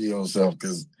my 100-year-old self?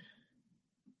 Because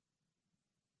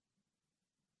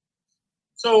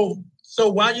So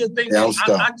while you're thinking, Yeah,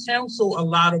 I counsel a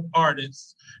lot of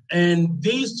artists, and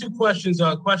these two questions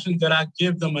are questions that I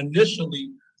give them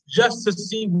initially just to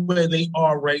see where they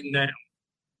are right now.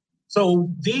 So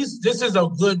this is a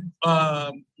good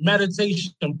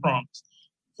meditation prompt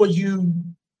for you,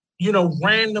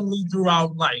 randomly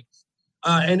throughout life.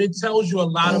 And it tells you a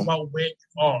lot about where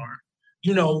you are.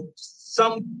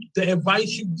 The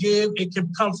advice you give, it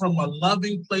can come from a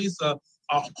loving place, a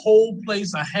whole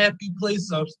place, a happy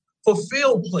place, a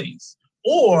fulfilled place.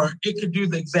 Or it could do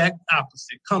the exact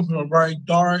opposite, come from a very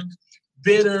dark,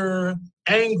 bitter,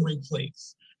 angry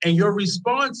place. And your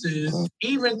responses,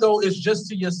 even though it's just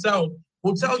to yourself,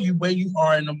 will tell you where you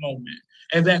are in the moment.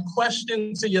 And that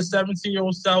question to your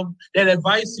 17-year-old self, that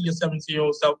advice to your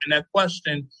 17-year-old self, and that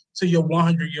question to your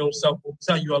 100-year-old self will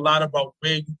tell you a lot about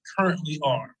where you currently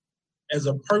are as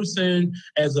a person,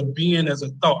 as a being, as a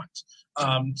thought.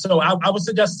 So I would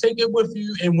suggest take it with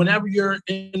you, and whenever you're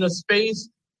in a space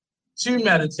to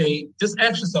meditate, just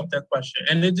ask yourself that question.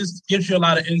 And it just gives you a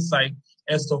lot of insight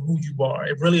as to who you are.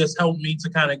 It really has helped me to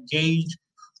kind of gauge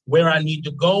where I need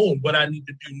to go and what I need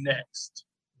to do next.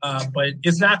 But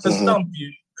it's not to stump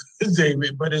you,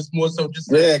 David, but it's more so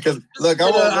just... Yeah, because, look,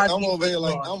 I'm over here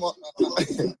like, I'm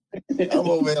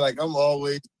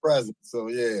always present. So,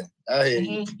 yeah, I hear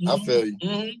you. I feel you.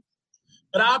 Mm-hmm.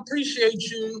 But I appreciate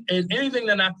you, and anything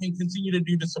that I can continue to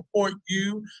do to support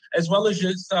you as well as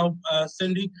yourself,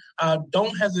 Cindy,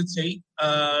 don't hesitate.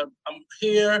 I'm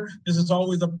here. This is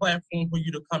always a platform for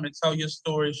you to come and tell your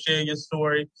story, share your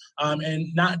story,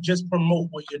 and not just promote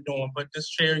what you're doing, but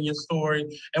just sharing your story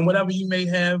and whatever you may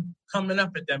have coming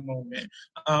up at that moment.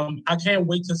 I can't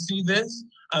wait to see this.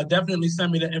 Definitely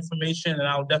send me the information, and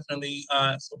I'll definitely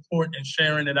support and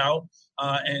sharing it out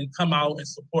and come out and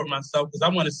support myself, because I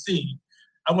want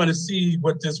to see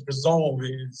what this resolve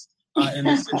is in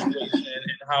this situation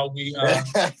and how we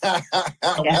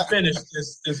finish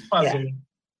this puzzle.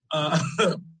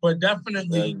 But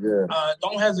definitely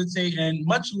don't hesitate, and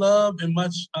much love and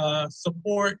much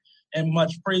support and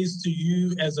much praise to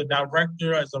you as a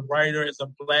director, as a writer, as a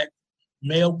Black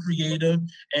male creative.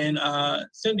 And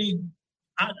Cindy,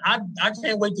 I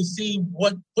can't wait to see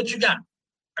what you got.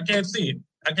 I can't see it.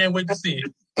 I can't wait to see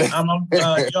it.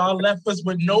 Y'all left us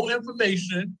with no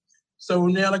information, so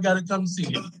now I got to come see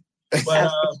it. But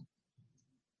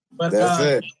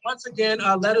once again,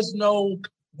 let us know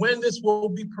when this will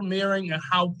be premiering and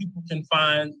how people can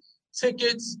find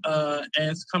tickets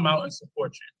and come out and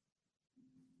support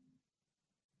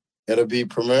you. It'll be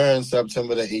premiering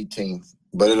September the 18th,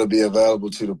 but it'll be available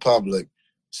to the public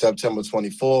September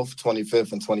 24th,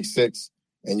 25th, and 26th.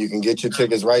 And you can get your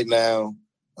tickets right now.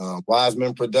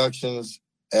 Wiseman Productions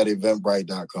at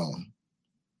eventbrite.com.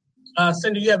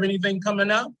 Cindy, you have anything coming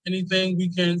up? Anything we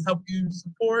can help you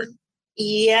support?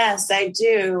 Yes, I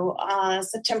do.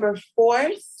 September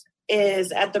 4th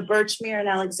is at the Birchmere in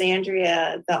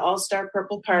Alexandria, the All-Star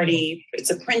Purple Party.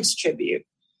 It's a Prince tribute.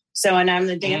 So, and I'm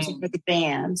the dancer for the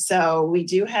band. So we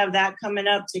do have that coming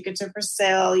up. Tickets are for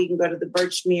sale. You can go to the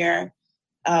Birchmere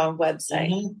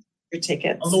website for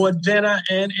tickets. Although Jenna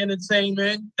and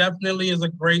Entertainment definitely is a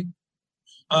great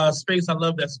space. I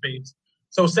love that space.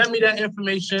 So send me that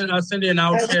information, Cindy, and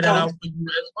I'll share that out for you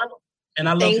as well. And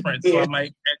I love Prince, so I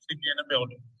might actually be in the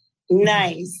building.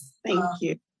 Nice. Thank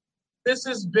you. This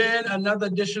has been another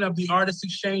edition of the Artist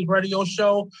Exchange Radio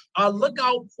Show. Look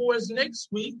out for us next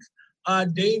week.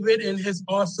 David and his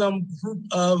awesome group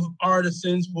of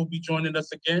artisans will be joining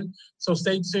us again. So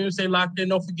stay tuned, stay locked in.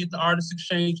 Don't forget the Artist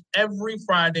Exchange every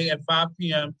Friday at 5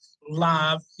 p.m.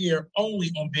 live here only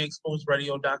on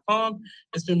BeExposedRadio.com.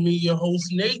 It's been me, your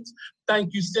host, Nate.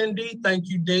 Thank you, Cindy. Thank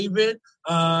you, David.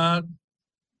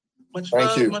 Much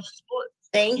love, much support.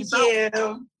 Thank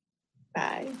you.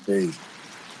 Bye. Peace.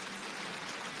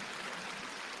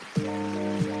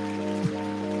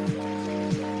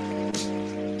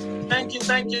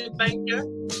 Thank you.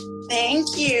 Thank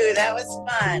you. That was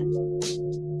fun.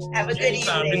 Have a good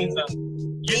evening.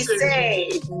 Be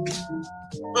safe.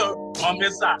 On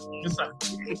this side.